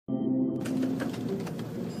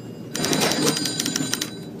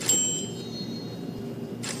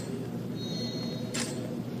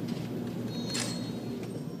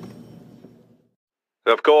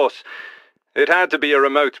Of course. It had to be a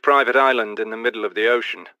remote private island in the middle of the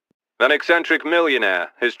ocean. An eccentric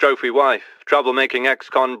millionaire, his trophy wife, troublemaking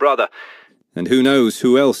ex-con brother, and who knows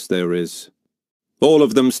who else there is. All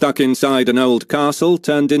of them stuck inside an old castle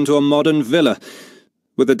turned into a modern villa,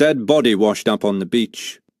 with a dead body washed up on the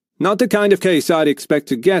beach. Not the kind of case I'd expect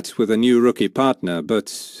to get with a new rookie partner,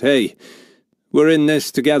 but hey, we're in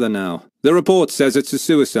this together now. The report says it's a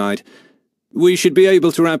suicide. We should be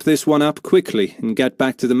able to wrap this one up quickly and get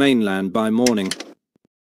back to the mainland by morning.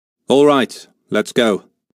 All right, let's go.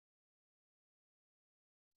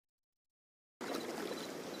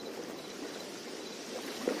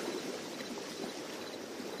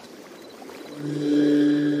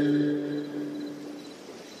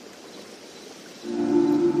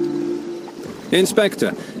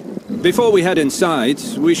 Inspector, before we head inside,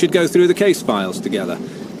 we should go through the case files together,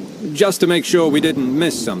 just to make sure we didn't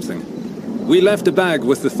miss something. We left a bag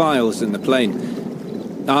with the files in the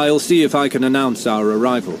plane. I'll see if I can announce our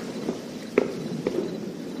arrival.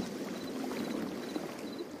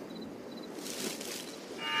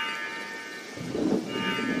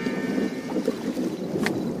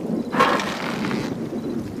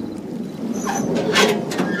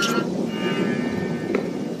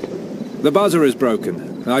 The buzzer is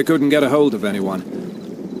broken. I couldn't get a hold of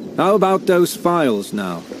anyone. How about those files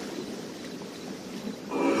now?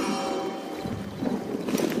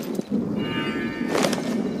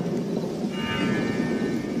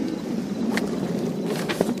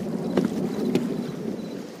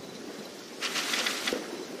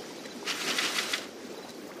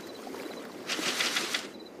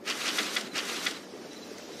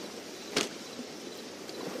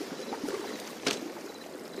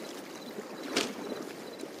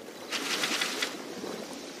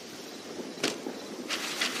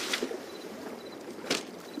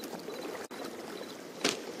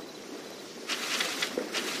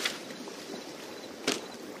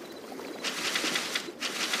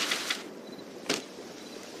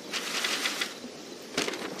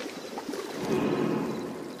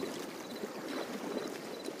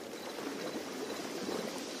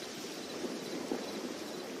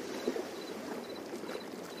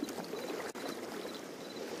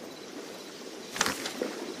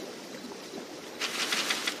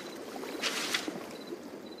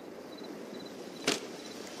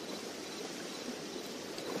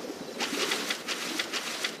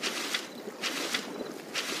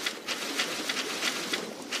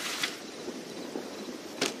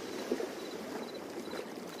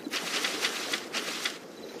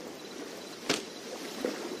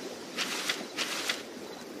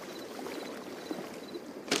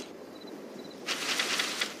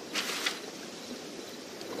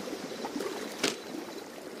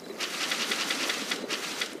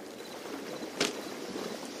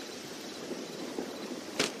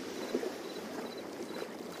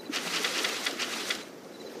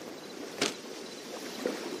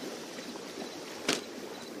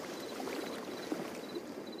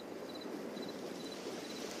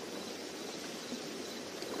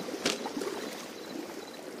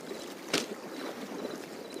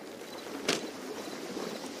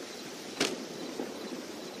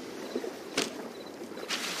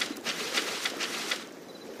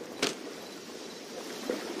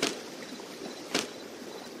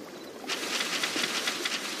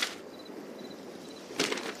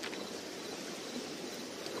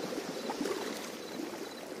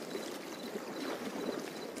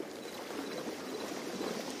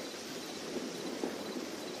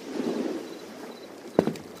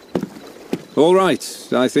 All right,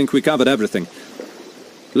 I think we covered everything.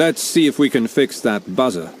 Let's see if we can fix that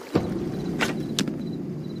buzzer.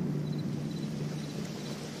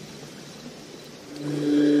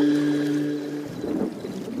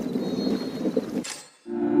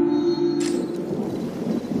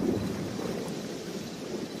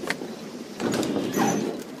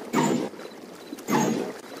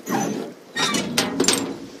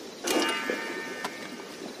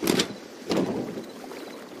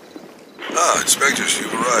 Inspectors,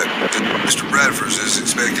 you've arrived. Mr. Bradford is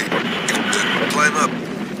expecting to climb up.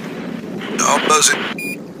 I'll buzz it.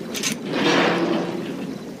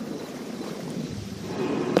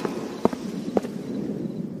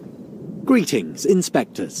 Greetings,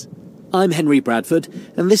 Inspectors. I'm Henry Bradford,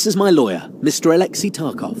 and this is my lawyer, Mr. Alexei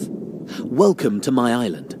Tarkov. Welcome to my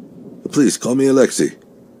island. Please, call me Alexei.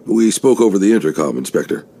 We spoke over the intercom,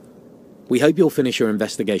 Inspector. We hope you'll finish your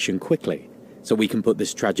investigation quickly, so we can put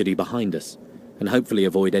this tragedy behind us, and hopefully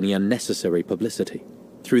avoid any unnecessary publicity.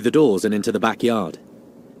 Through the doors and into the backyard.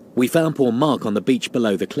 We found poor Mark on the beach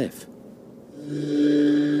below the cliff.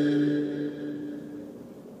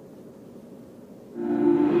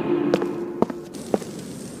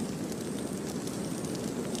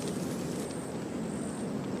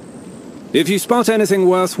 If you spot anything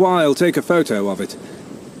worthwhile, take a photo of it.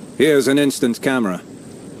 Here's an instant camera.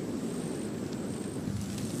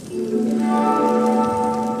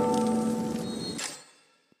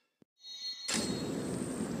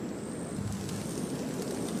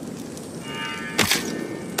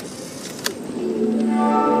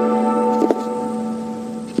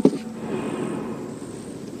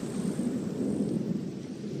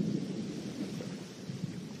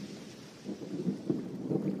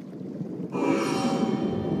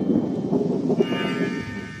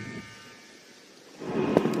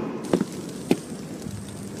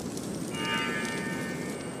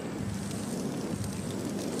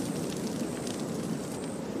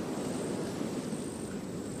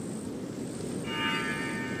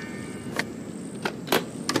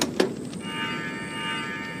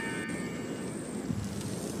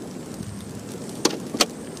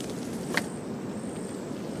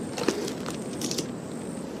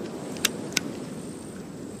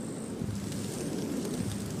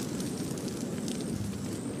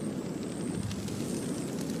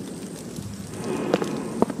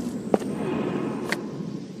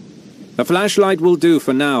 A flashlight will do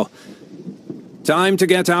for now. Time to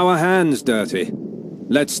get our hands dirty.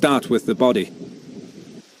 Let's start with the body.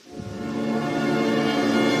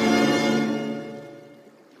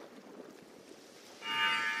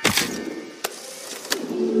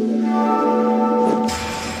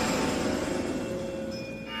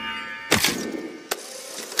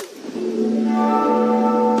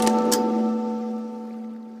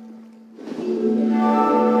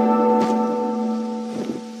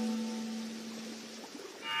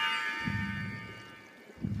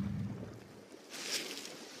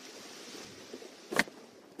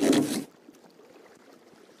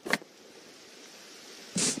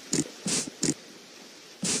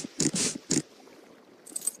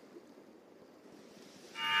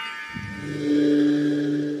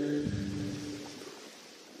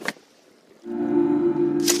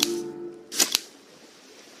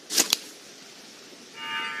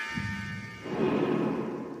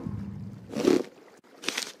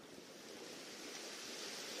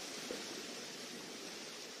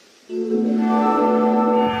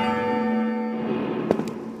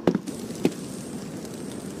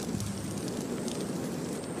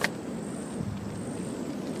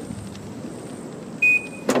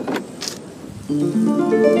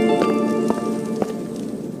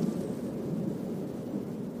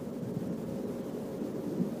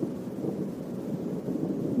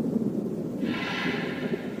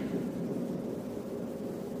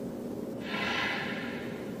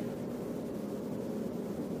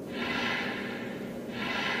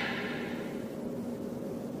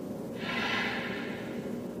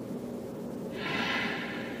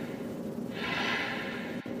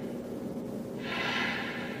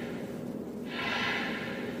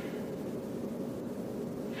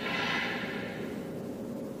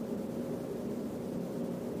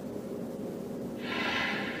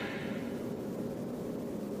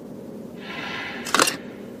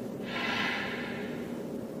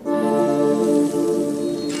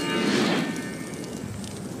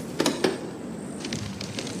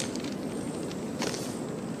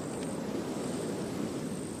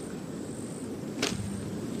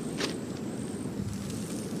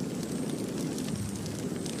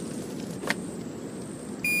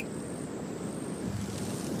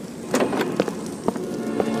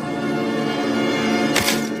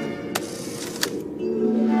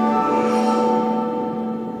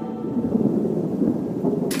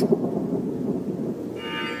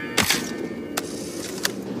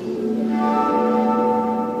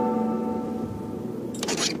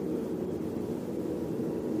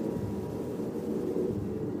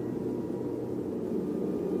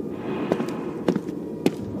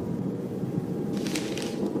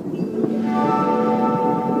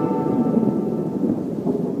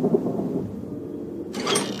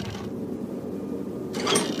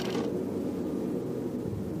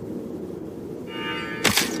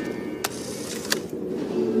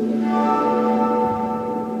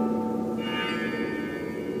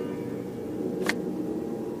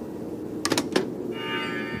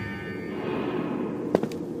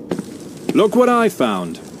 Look what I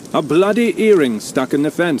found. A bloody earring stuck in the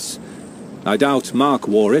fence. I doubt Mark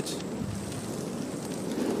wore it.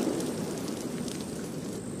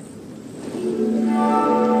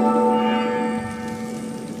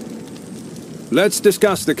 Let's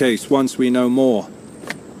discuss the case once we know more.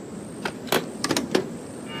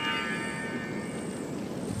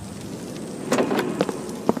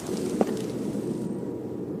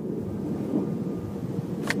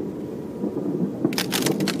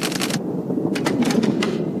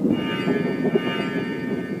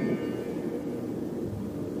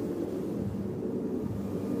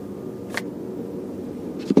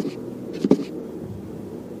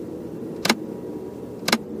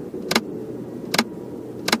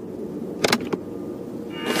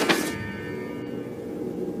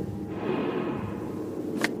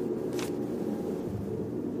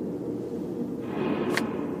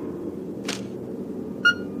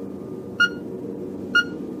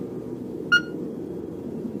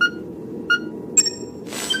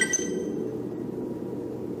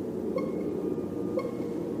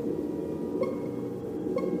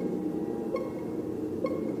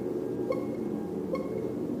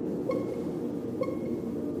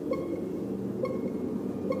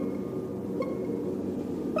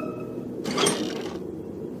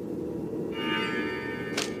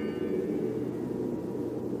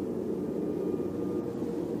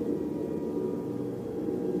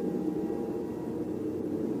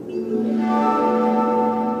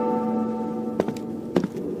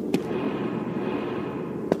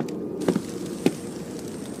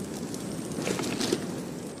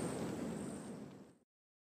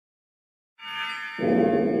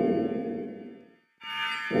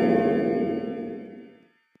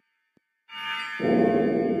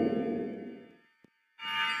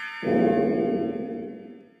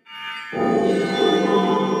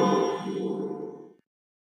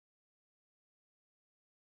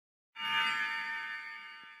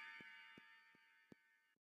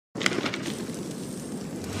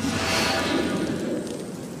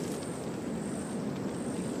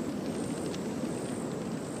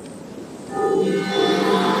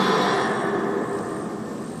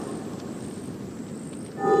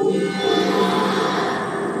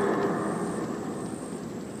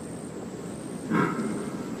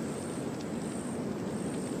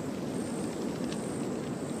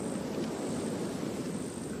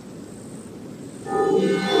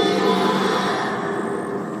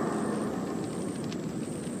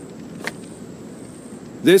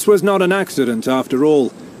 This was not an accident, after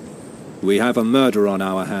all. We have a murder on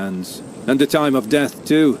our hands, and a time of death,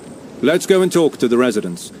 too. Let's go and talk to the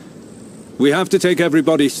residents. We have to take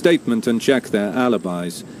everybody's statement and check their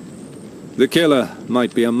alibis. The killer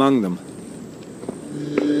might be among them.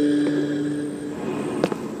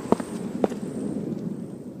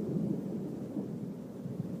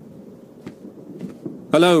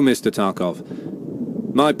 Hello, Mr. Tarkov.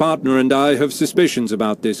 My partner and I have suspicions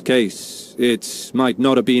about this case. It might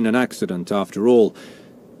not have been an accident, after all.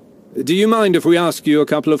 Do you mind if we ask you a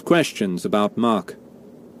couple of questions about Mark?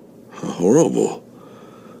 Horrible.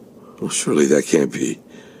 Well, surely that can't be.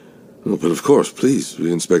 Well, but of course, please,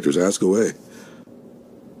 the inspectors, ask away.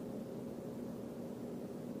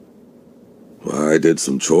 Well, I did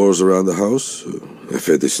some chores around the house. I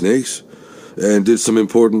fed the snakes, and did some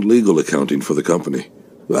important legal accounting for the company.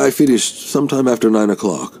 I finished sometime after 9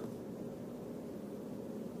 o'clock.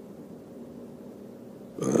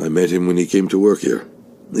 I met him when he came to work here.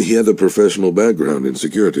 He had a professional background in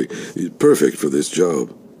security. He's perfect for this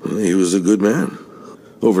job. He was a good man.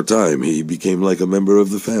 Over time, he became like a member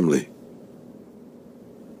of the family.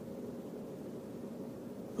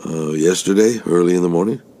 Yesterday, early in the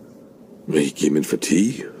morning, he came in for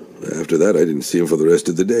tea. After that, I didn't see him for the rest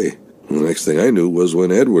of the day. The next thing I knew was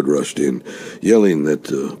when Edward rushed in, yelling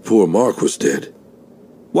that poor Mark was dead.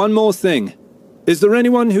 One more thing. Is there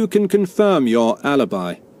anyone who can confirm your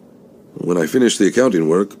alibi? When I finished the accounting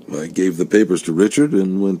work, I gave the papers to Richard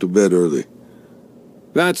and went to bed early.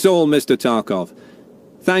 That's all, Mr. Tarkov.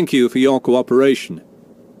 Thank you for your cooperation.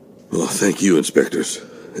 Well, thank you, inspectors.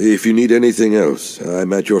 If you need anything else,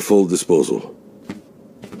 I'm at your full disposal.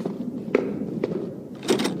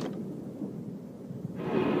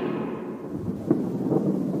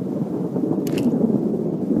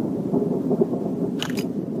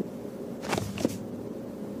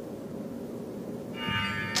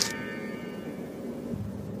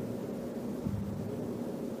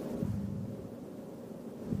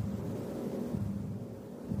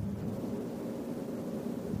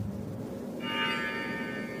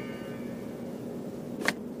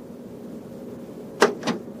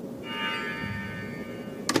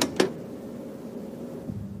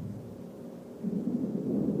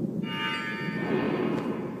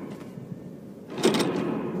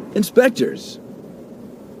 Inspectors!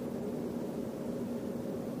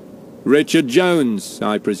 Richard Jones,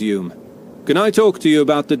 I presume. Can I talk to you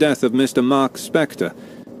about the death of Mr. Mark Spector?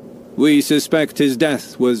 We suspect his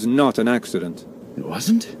death was not an accident. It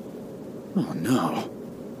wasn't? Oh, no.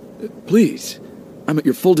 Please, I'm at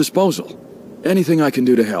your full disposal. Anything I can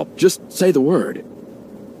do to help, just say the word.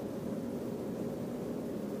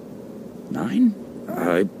 9?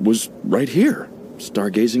 I was right here,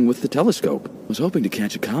 stargazing with the telescope. Was hoping to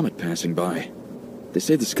catch a comet passing by. They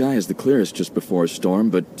say the sky is the clearest just before a storm,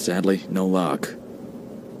 but sadly, no luck.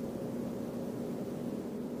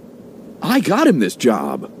 I got him this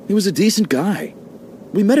job. He was a decent guy.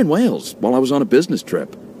 We met in Wales while I was on a business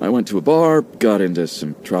trip. I went to a bar, got into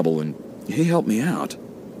some trouble, and he helped me out.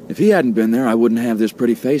 If he hadn't been there, I wouldn't have this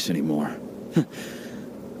pretty face anymore.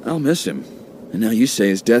 I'll miss him. And now you say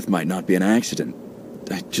his death might not be an accident.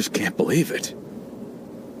 I just can't believe it.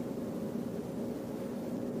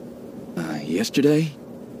 Yesterday,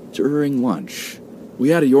 during lunch, we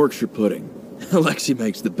had a Yorkshire pudding. Alexi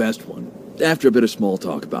makes the best one. After a bit of small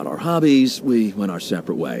talk about our hobbies, we went our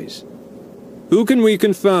separate ways. Who can we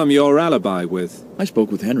confirm your alibi with? I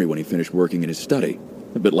spoke with Henry when he finished working in his study.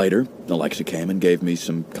 A bit later, Alexa came and gave me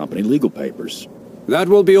some company legal papers. That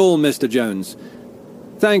will be all, Mr. Jones.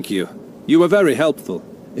 Thank you. You were very helpful.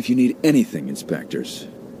 If you need anything, inspectors,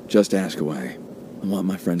 just ask away. I want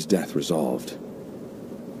my friend's death resolved.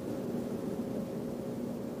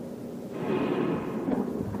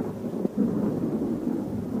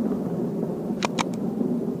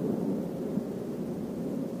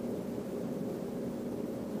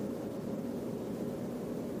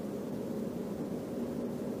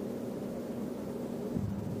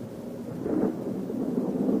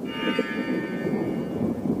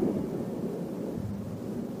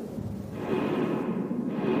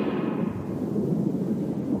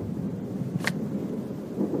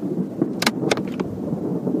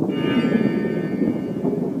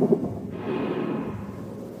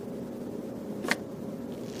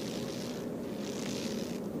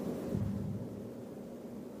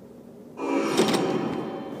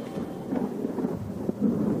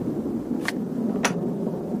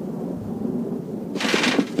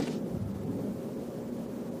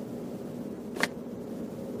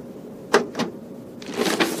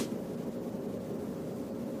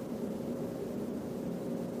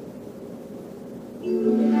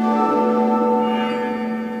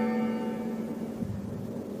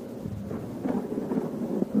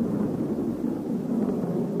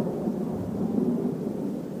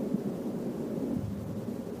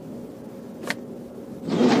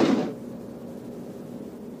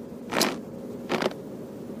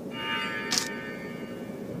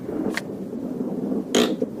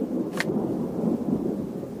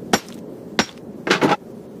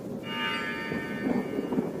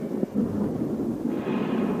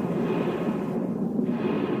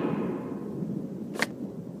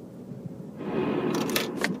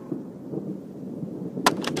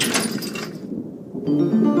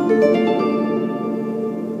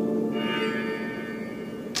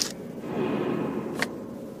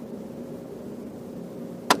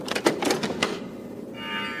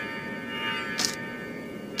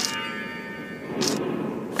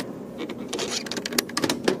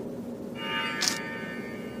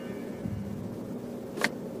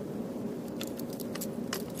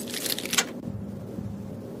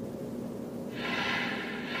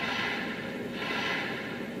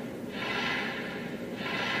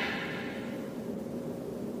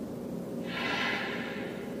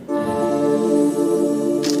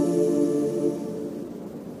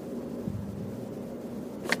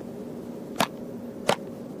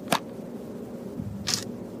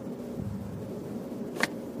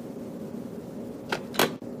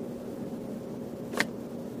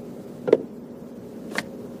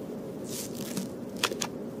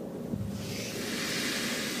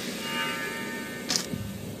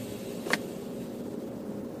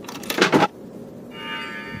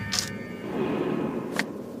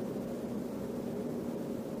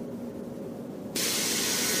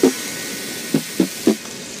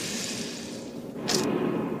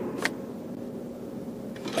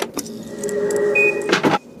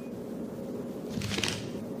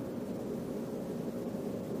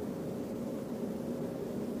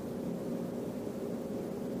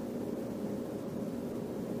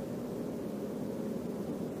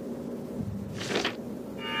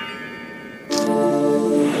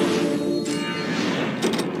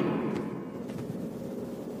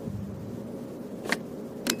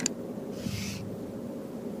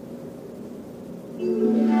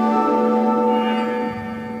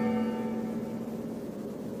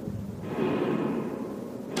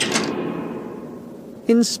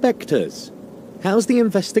 Inspectors, how's the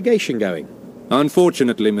investigation going?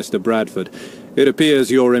 Unfortunately, Mr. Bradford, it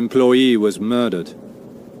appears your employee was murdered.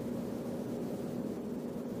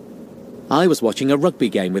 I was watching a rugby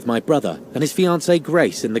game with my brother and his fiancée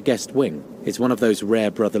Grace in the guest wing. It's one of those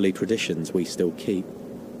rare brotherly traditions we still keep.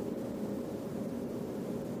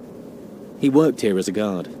 He worked here as a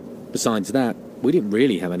guard. Besides that, we didn't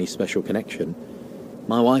really have any special connection.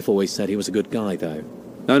 My wife always said he was a good guy, though.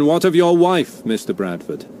 And what of your wife, Mr.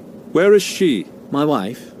 Bradford? Where is she? My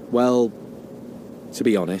wife? Well, to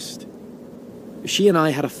be honest, she and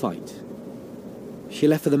I had a fight. She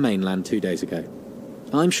left for the mainland 2 days ago.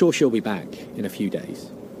 I'm sure she'll be back in a few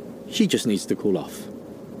days. She just needs to cool off.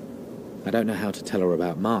 I don't know how to tell her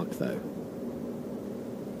about Mark, though.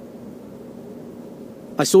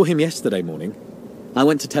 I saw him yesterday morning. I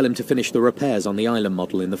went to tell him to finish the repairs on the island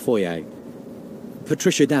model in the foyer.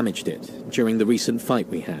 Patricia damaged it during the recent fight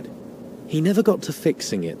we had. He never got to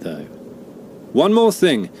fixing it, though. One more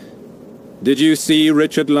thing. Did you see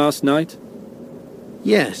Richard last night?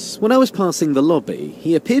 Yes, when I was passing the lobby,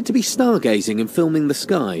 he appeared to be stargazing and filming the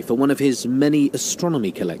sky for one of his many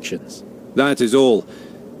astronomy collections. That is all.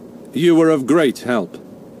 You were of great help.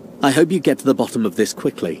 I hope you get to the bottom of this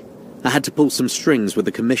quickly. I had to pull some strings with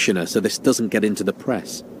the Commissioner so this doesn't get into the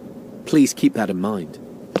press. Please keep that in mind.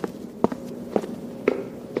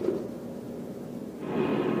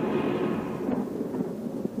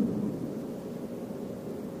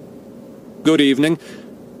 Good evening.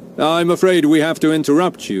 I'm afraid we have to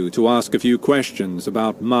interrupt you to ask a few questions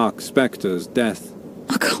about Mark Spector's death.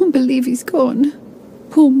 I can't believe he's gone.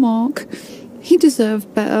 Poor Mark. He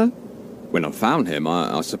deserved better. When I found him,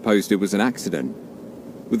 I supposed it was an accident.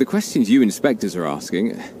 With the questions you inspectors are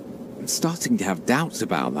asking, I'm starting to have doubts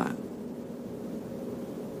about that.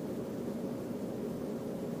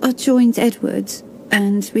 I joined Edward's,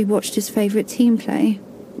 and we watched his favourite team play.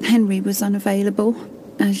 Henry was unavailable,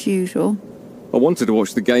 as usual. I wanted to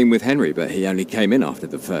watch the game with Henry, but he only came in after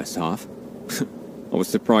the first half. I was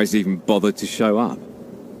surprised he even bothered to show up.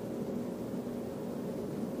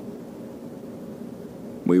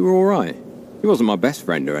 We were alright. He wasn't my best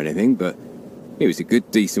friend or anything, but he was a good,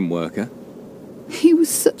 decent worker. He was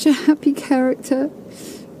such a happy character.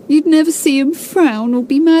 You'd never see him frown or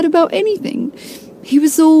be mad about anything. He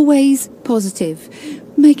was always positive,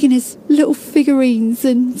 making his little figurines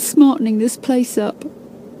and smartening this place up.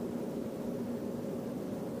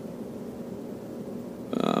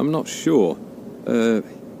 I'm not sure.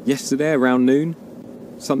 Yesterday around noon?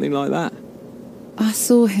 Something like that. I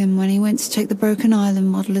saw him when he went to check the broken island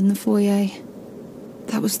model in the foyer.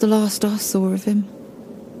 That was the last I saw of him.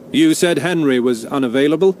 You said Henry was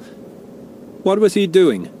unavailable? What was he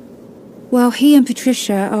doing? Well, he and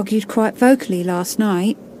Patricia argued quite vocally last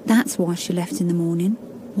night. That's why she left in the morning.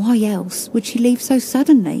 Why else would she leave so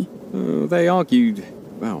suddenly? They argued,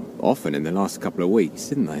 well, often in the last couple of weeks,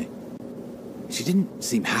 didn't they? She didn't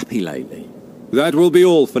seem happy lately. That will be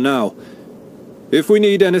all for now. If we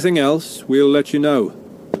need anything else, we'll let you know.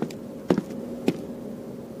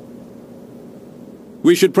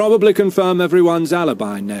 We should probably confirm everyone's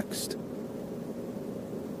alibi next.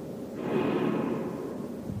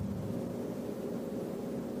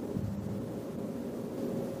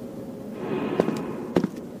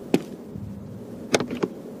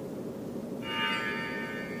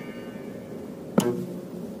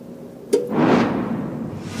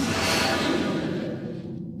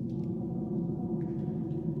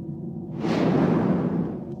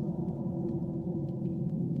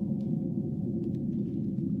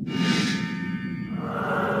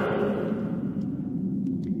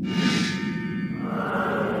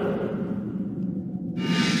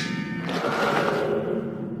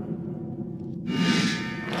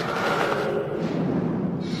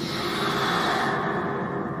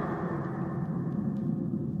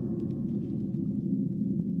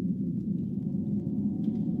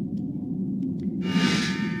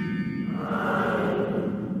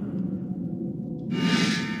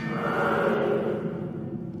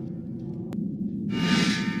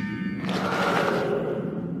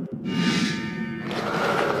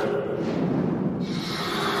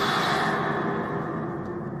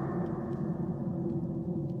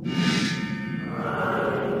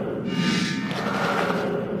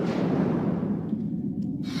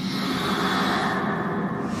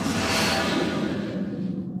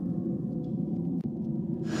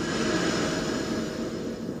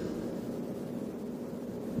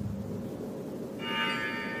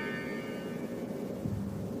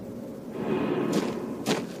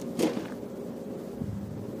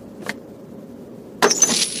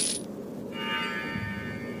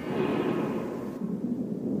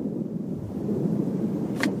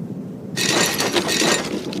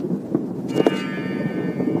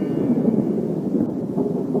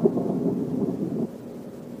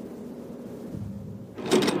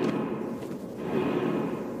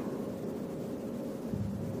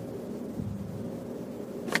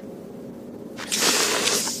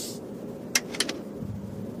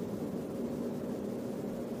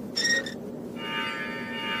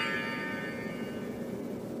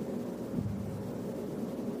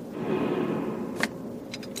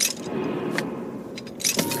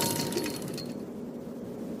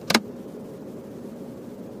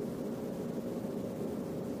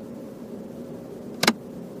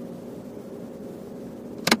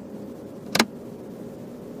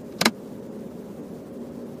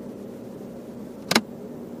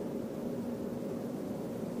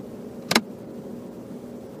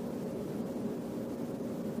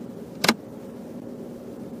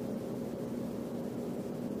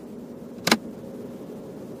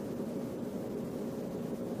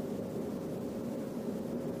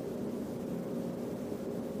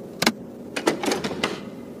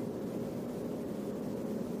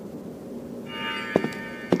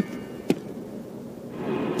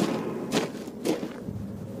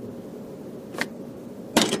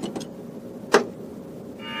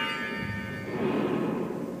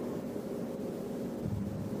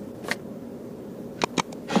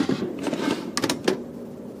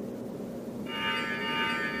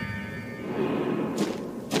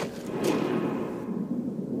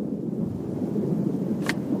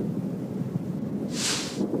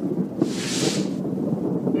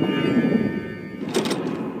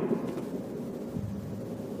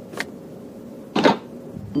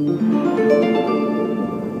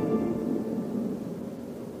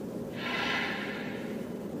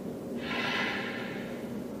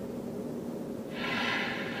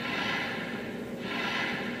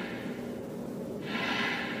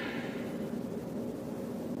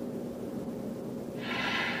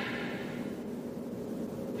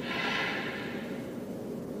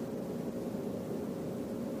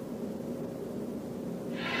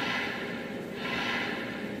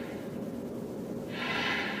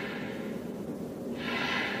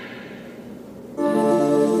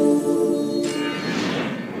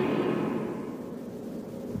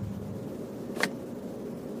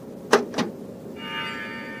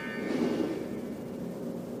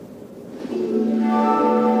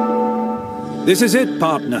 This is it,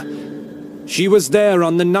 partner. She was there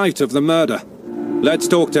on the night of the murder. Let's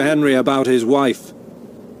talk to Henry about his wife.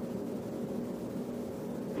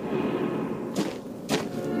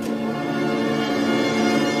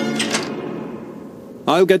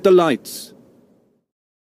 I'll get the lights.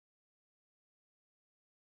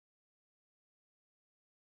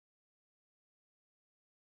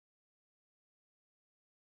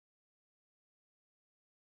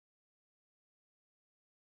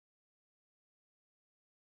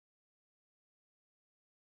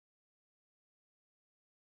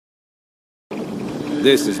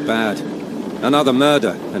 This is bad. Another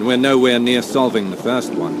murder, and we're nowhere near solving the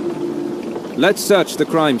first one. Let's search the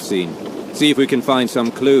crime scene, see if we can find some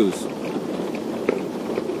clues.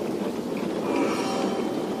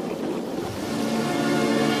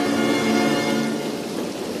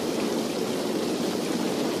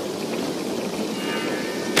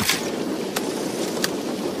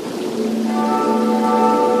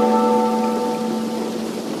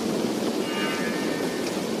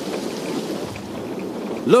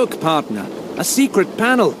 Look, partner, a secret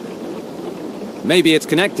panel. Maybe it's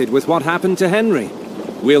connected with what happened to Henry.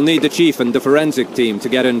 We'll need the chief and the forensic team to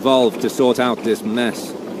get involved to sort out this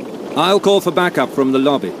mess. I'll call for backup from the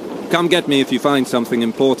lobby. Come get me if you find something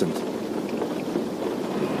important.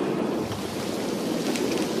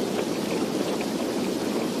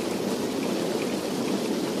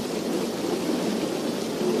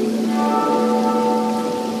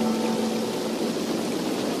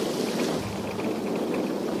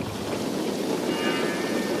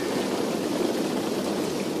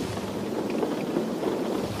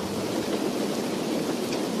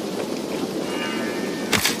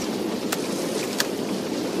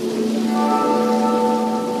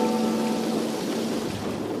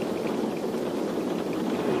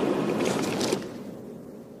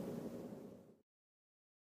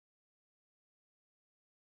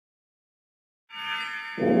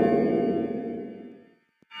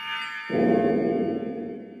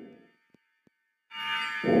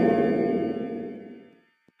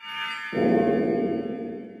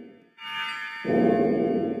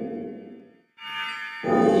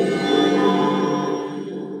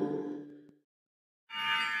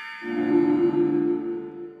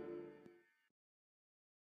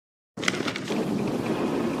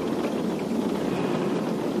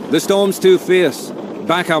 The storm's too fierce.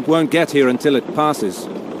 Backup won't get here until it passes.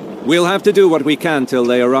 We'll have to do what we can till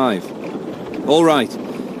they arrive. All right.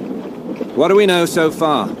 What do we know so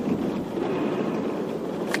far?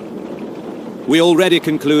 We already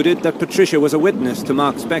concluded that Patricia was a witness to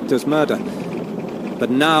Mark Spector's murder. But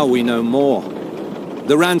now we know more.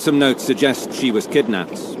 The ransom note suggests she was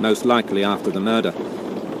kidnapped, most likely after the murder.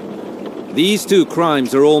 These two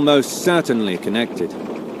crimes are almost certainly connected.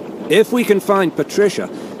 If we can find Patricia,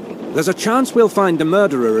 there's a chance we'll find the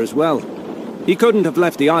murderer as well. He couldn't have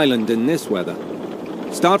left the island in this weather.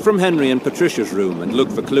 Start from Henry and Patricia's room and look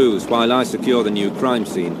for clues while I secure the new crime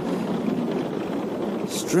scene.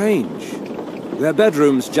 Strange. Their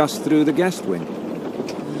bedroom's just through the guest wing.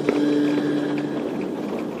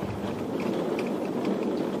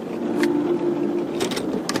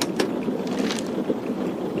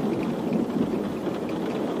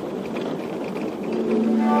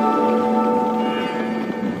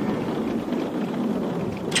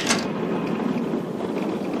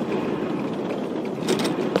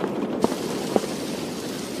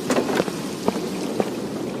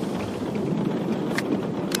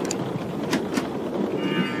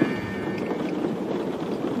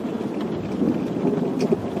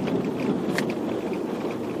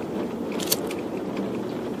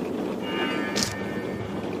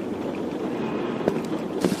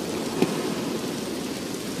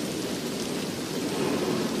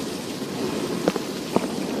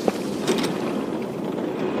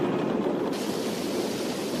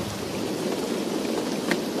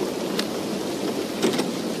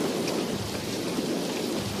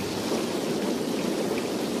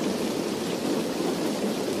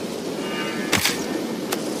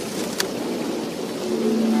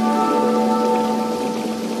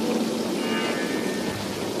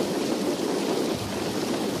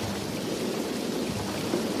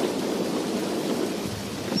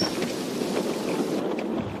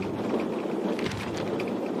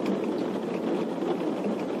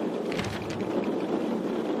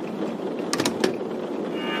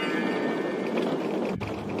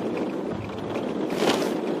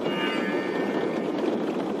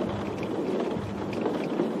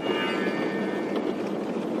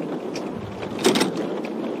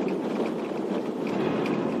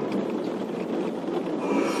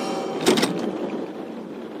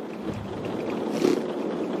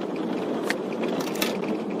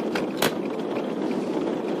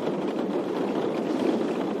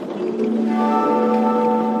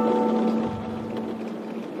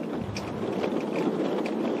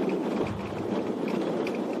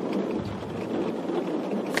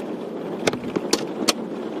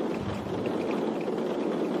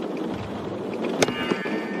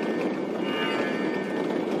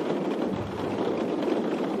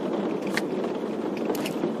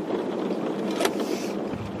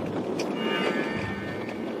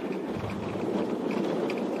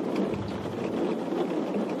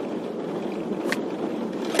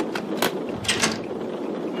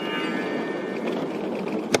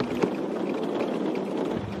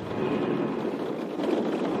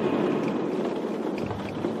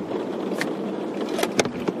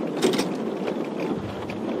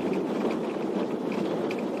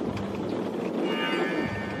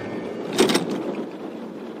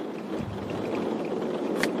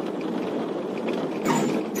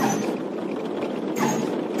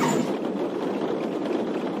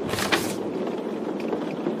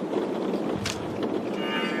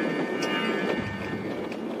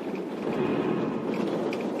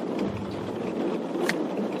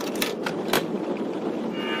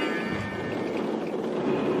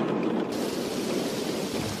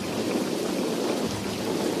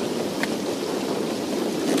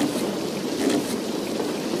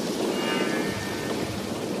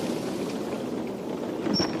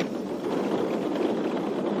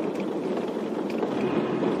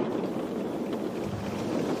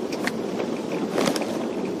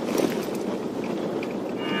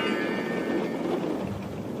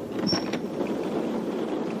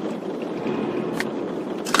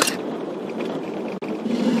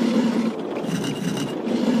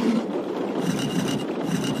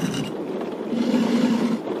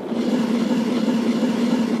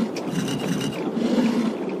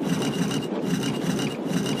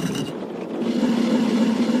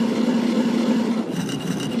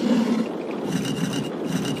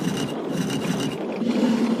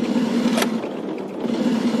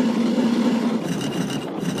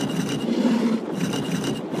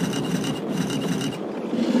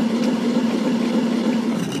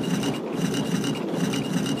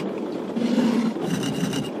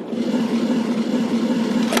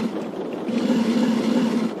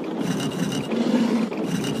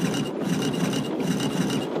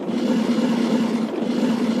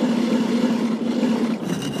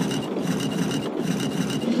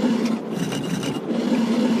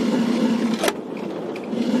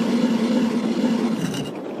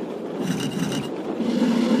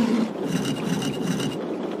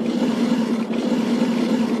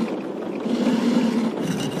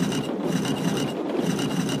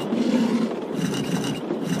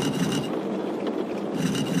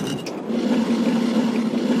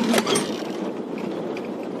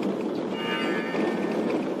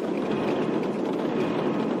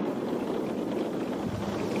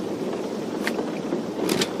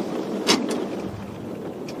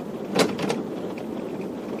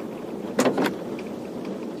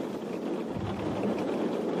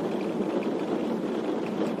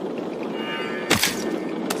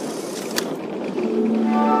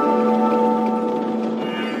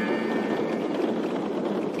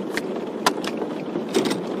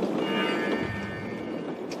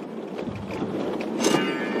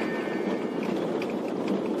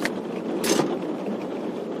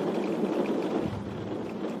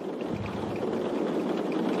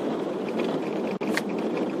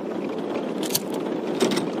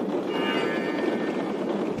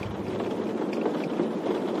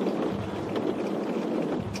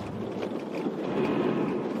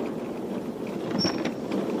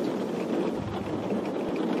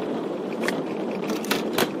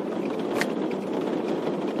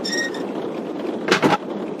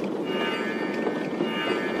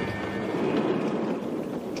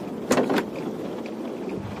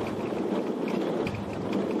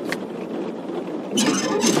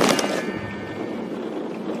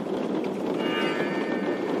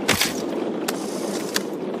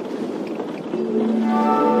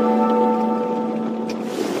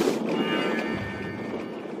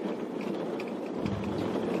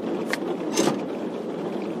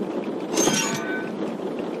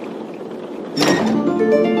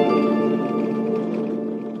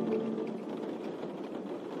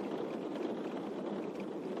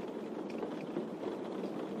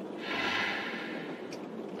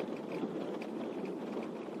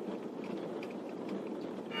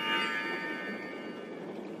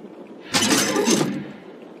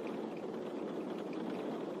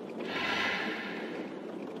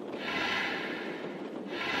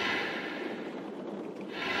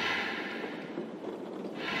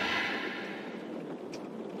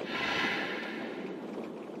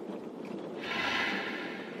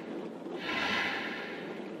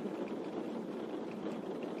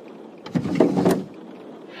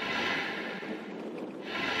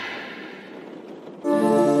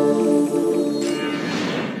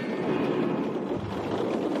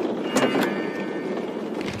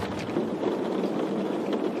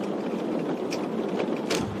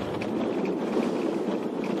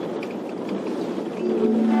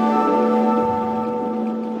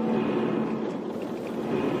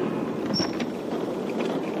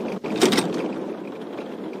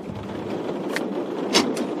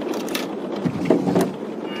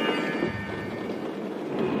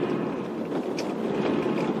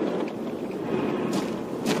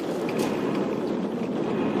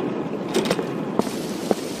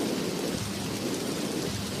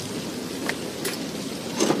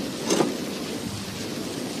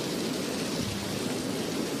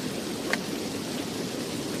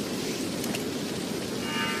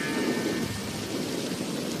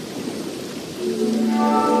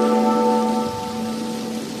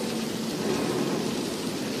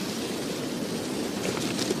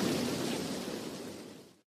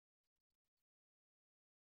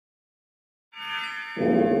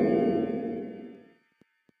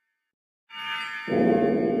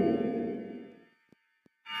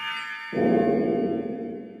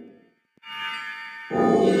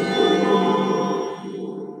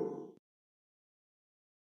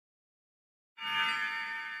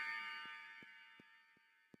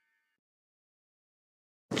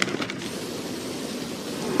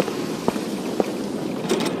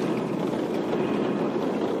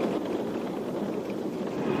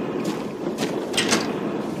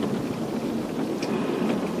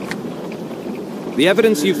 The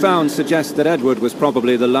evidence you found suggests that Edward was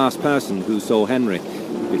probably the last person who saw Henry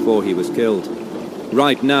before he was killed.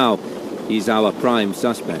 Right now, he's our prime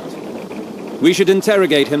suspect. We should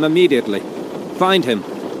interrogate him immediately. Find him.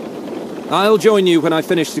 I'll join you when I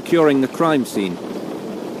finish securing the crime scene.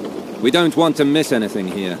 We don't want to miss anything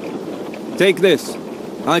here. Take this.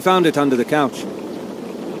 I found it under the couch.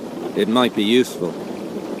 It might be useful.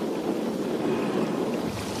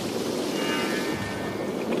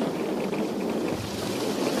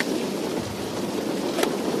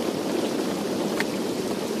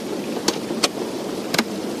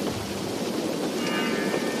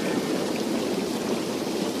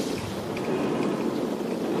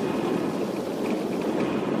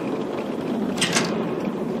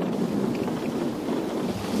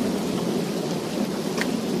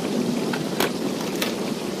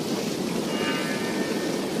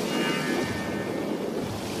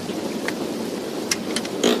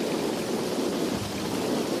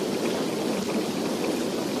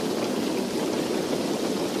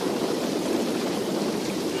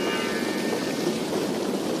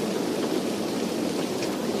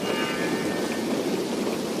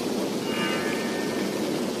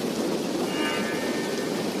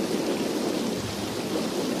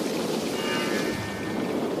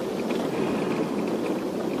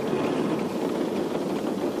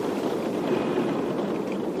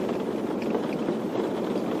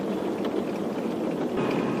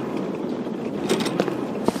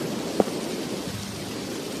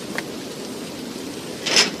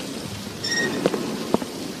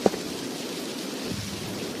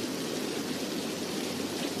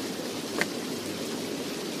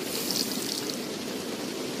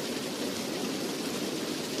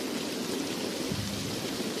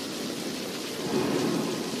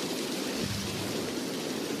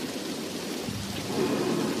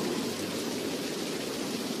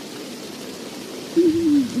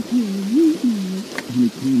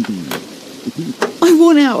 I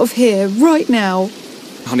want out of here, right now.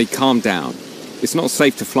 Honey, calm down. It's not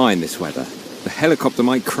safe to fly in this weather. The helicopter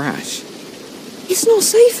might crash. It's not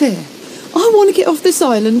safe here. I want to get off this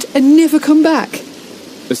island and never come back.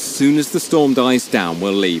 As soon as the storm dies down,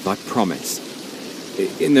 we'll leave, I promise.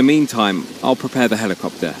 In the meantime, I'll prepare the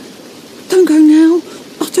helicopter. Don't go now.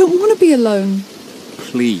 I don't want to be alone.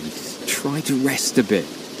 Please, try to rest a bit.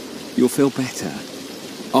 You'll feel better.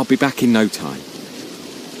 I'll be back in no time.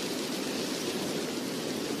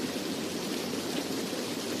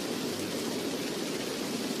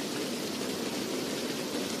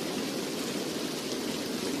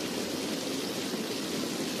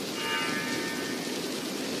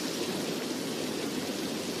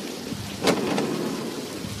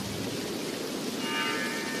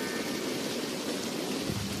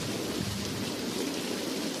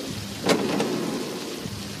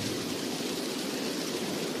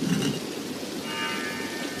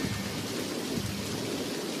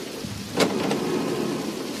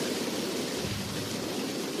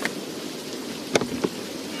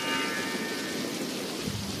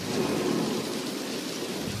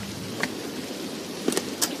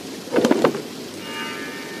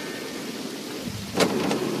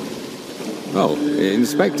 Oh,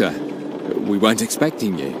 Inspector. We weren't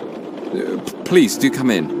expecting you. Please, do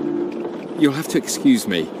come in. You'll have to excuse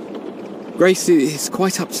me. Grace is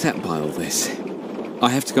quite upset by all this. I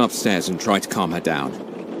have to go upstairs and try to calm her down.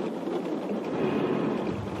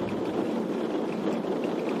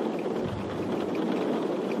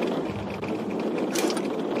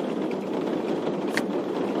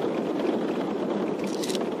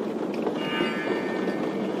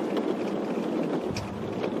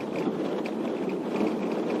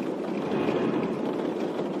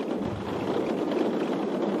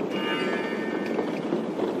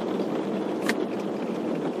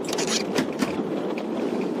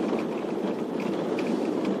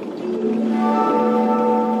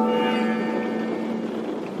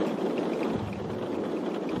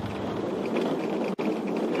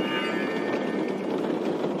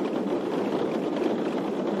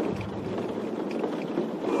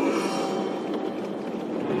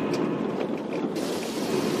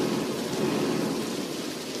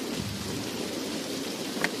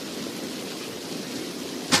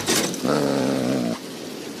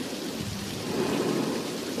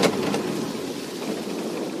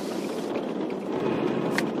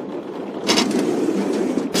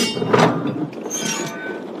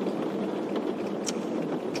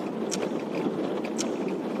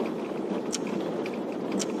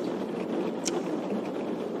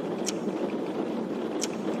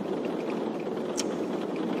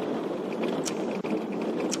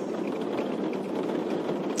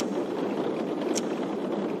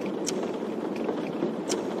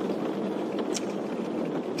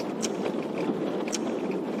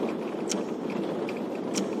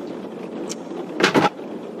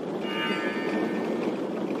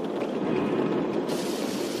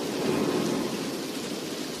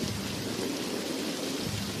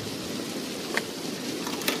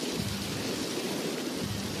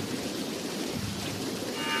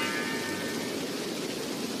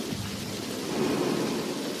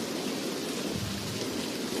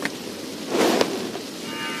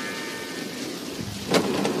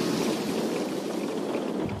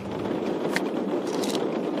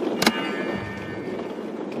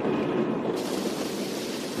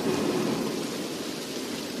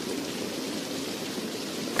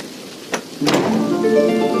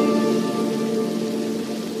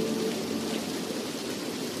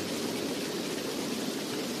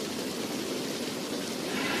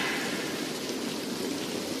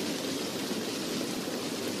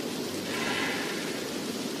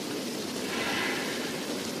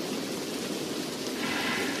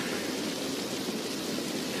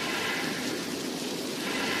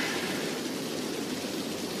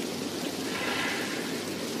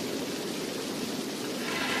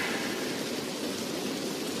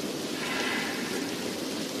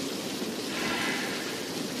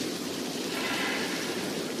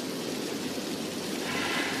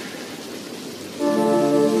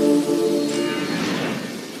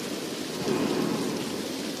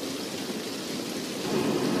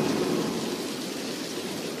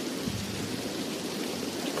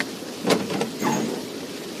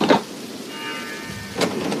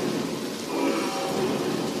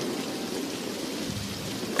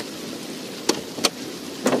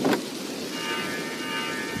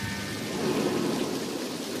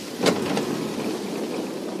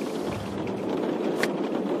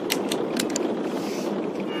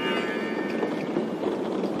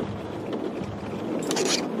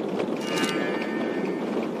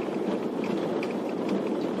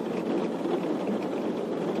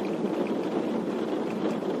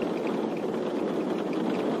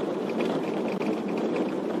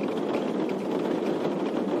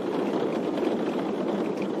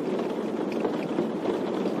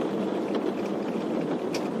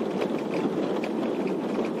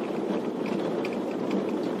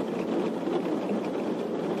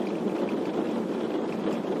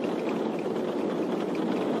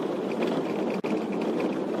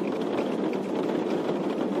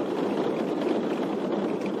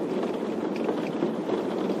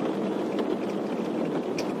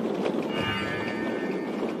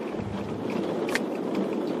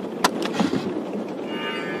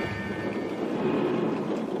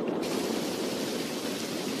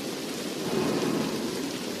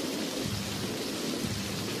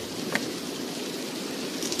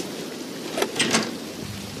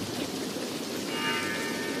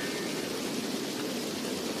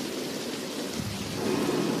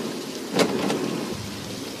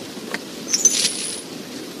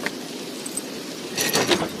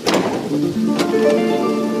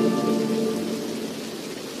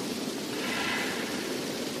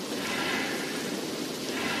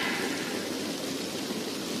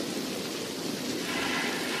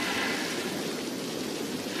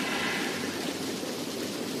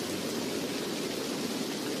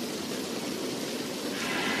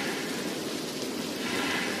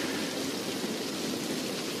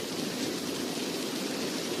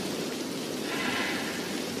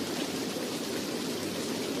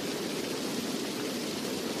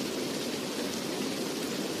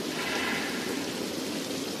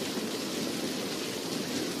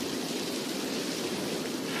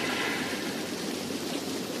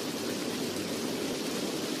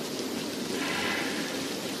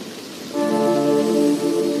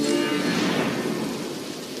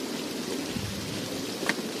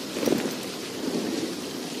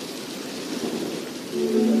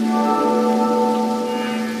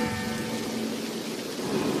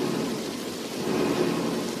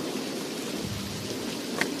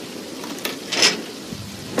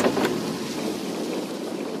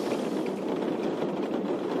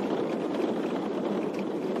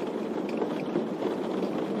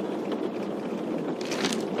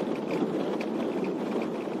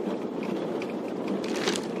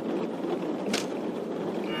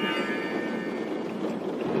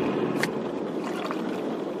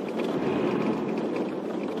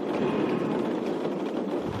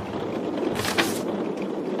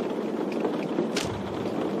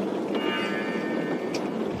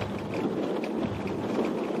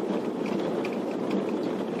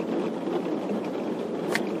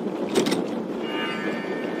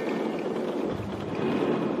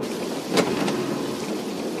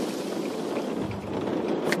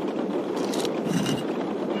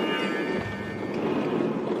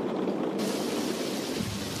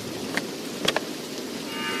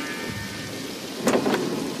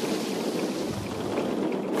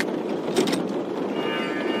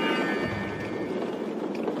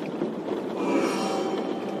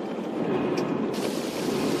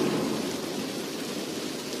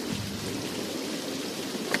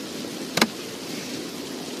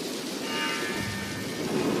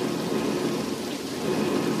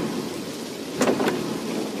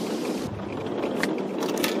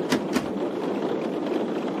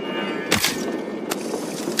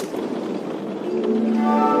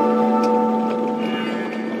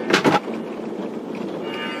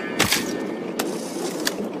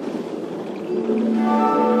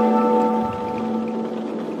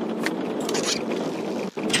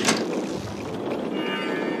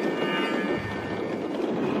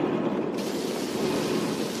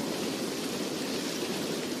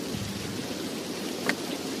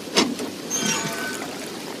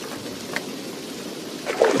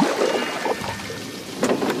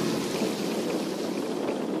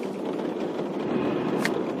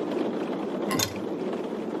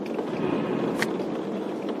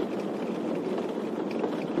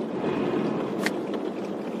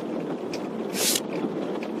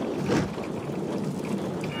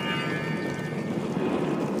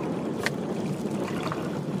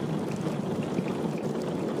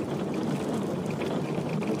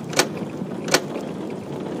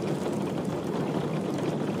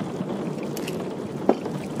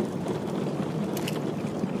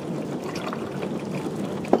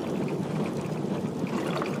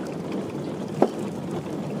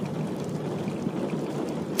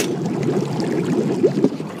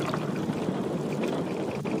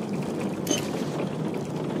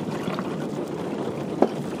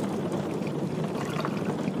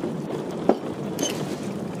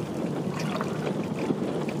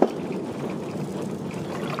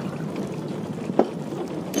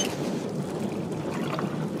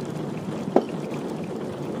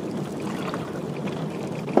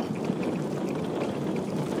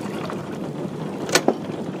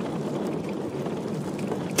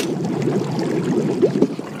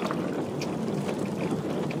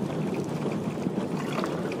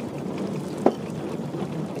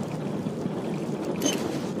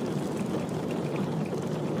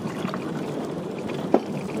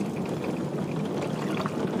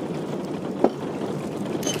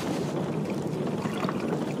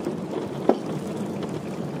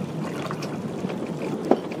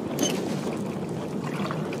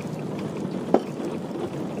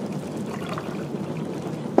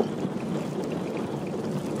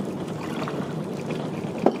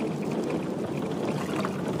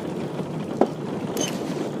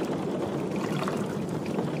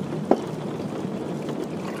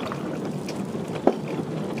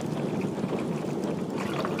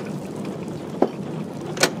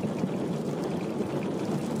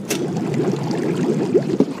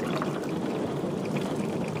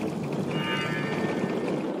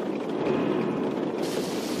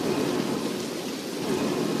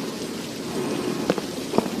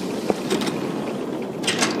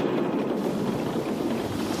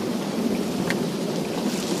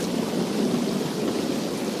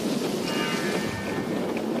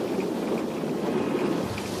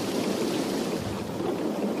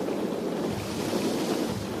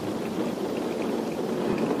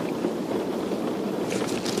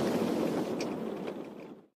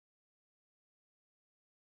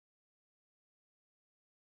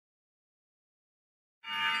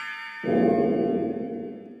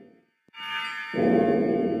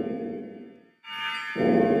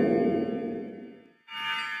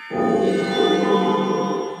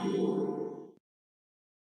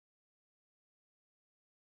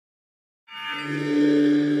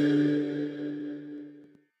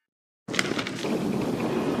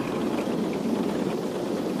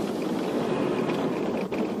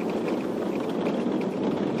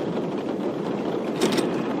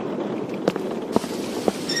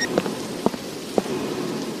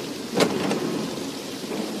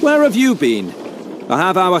 Where have you been? I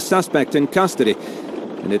have our suspect in custody,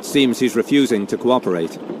 and it seems he's refusing to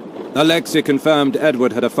cooperate. Alexei confirmed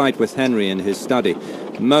Edward had a fight with Henry in his study,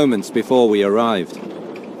 moments before we arrived.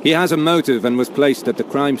 He has a motive and was placed at the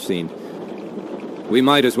crime scene. We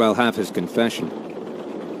might as well have his confession.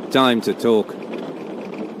 Time to talk.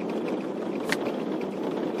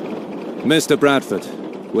 Mr. Bradford,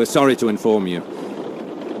 we're sorry to inform you,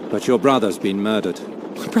 but your brother's been murdered.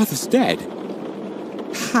 My brother's dead?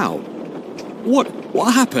 How?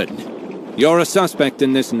 What happened? You're a suspect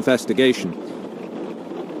in this investigation.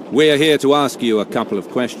 We're here to ask you a couple of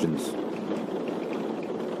questions.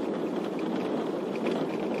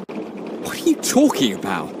 What are you talking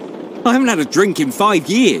about? I haven't had a drink in 5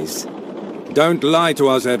 years. Don't lie to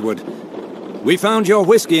us, Edward. We found your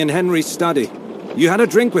whiskey in Henry's study. You had a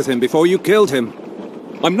drink with him before you killed him.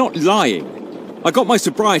 I'm not lying. I got my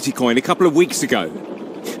sobriety coin a couple of weeks ago.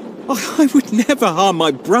 I would never harm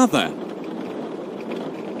my brother.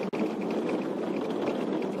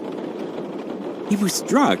 He was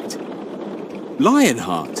drugged.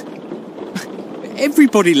 Lionheart.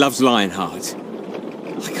 Everybody loves Lionheart.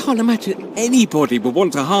 I can't imagine anybody would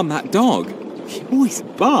want to harm that dog. He always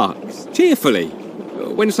barks, cheerfully,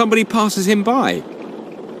 when somebody passes him by.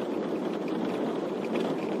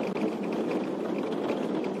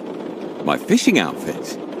 My fishing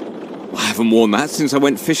outfit? I haven't worn that since I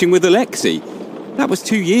went fishing with Alexei. That was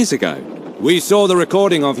 2 years ago. We saw the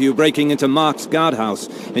recording of you breaking into Mark's guardhouse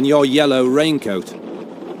in your yellow raincoat.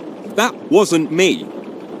 That wasn't me.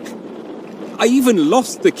 I even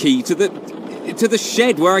lost the key to the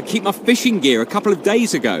shed where I keep my fishing gear a couple of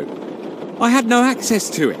days ago. I had no access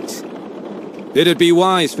to it. It'd be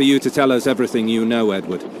wise for you to tell us everything you know,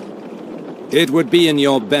 Edward. It would be in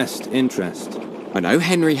your best interest. I know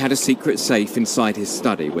Henry had a secret safe inside his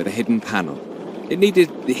study with a hidden panel. It needed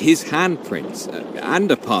his handprints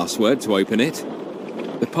and a password to open it.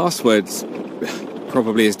 The password's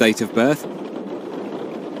probably his date of birth.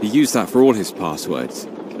 He used that for all his passwords.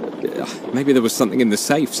 Maybe there was something in the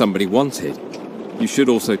safe somebody wanted. You should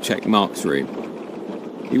also check Mark's room.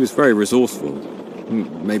 He was very resourceful.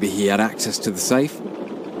 Maybe he had access to the safe?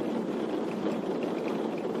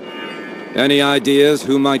 Any ideas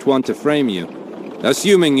who might want to frame you?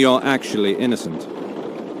 Assuming you're actually innocent.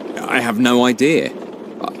 I have no idea.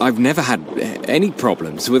 I've never had any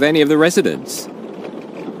problems with any of the residents.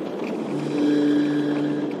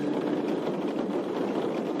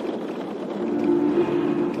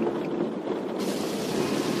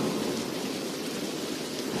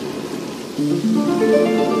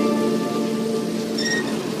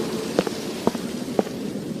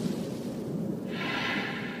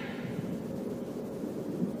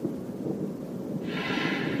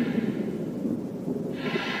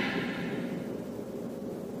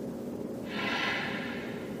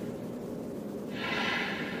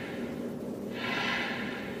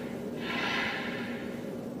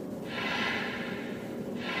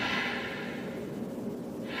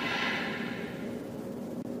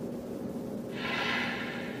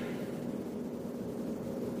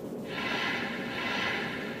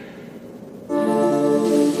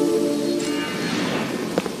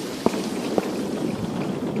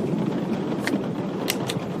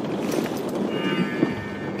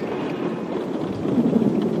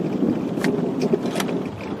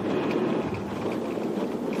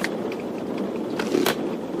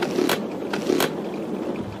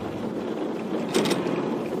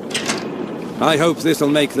 I hope this'll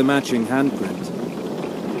make the matching handprint.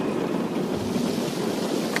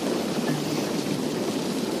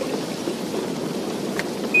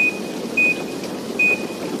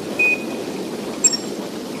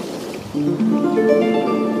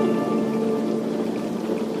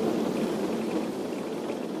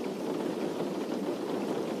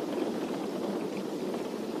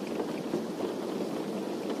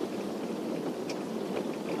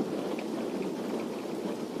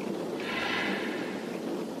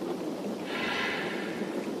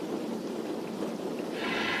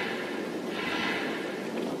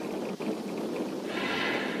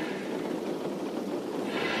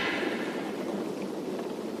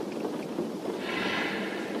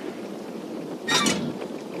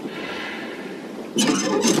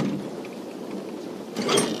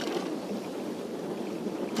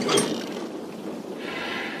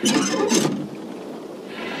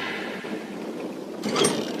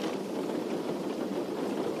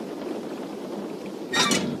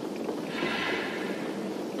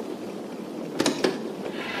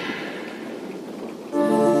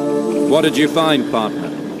 What did you find, partner?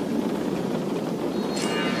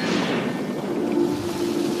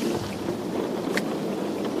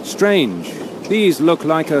 Strange. These look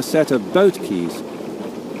like a set of boat keys.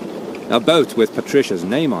 A boat with Patricia's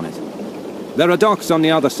name on it. There are docks on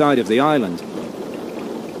the other side of the island.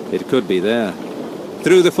 It could be there.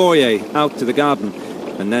 Through the foyer, out to the garden,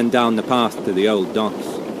 and then down the path to the old docks.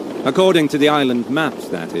 According to the island maps,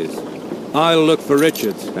 that is. I'll look for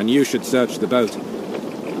Richard, and you should search the boat.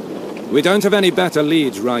 We don't have any better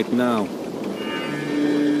leads right now.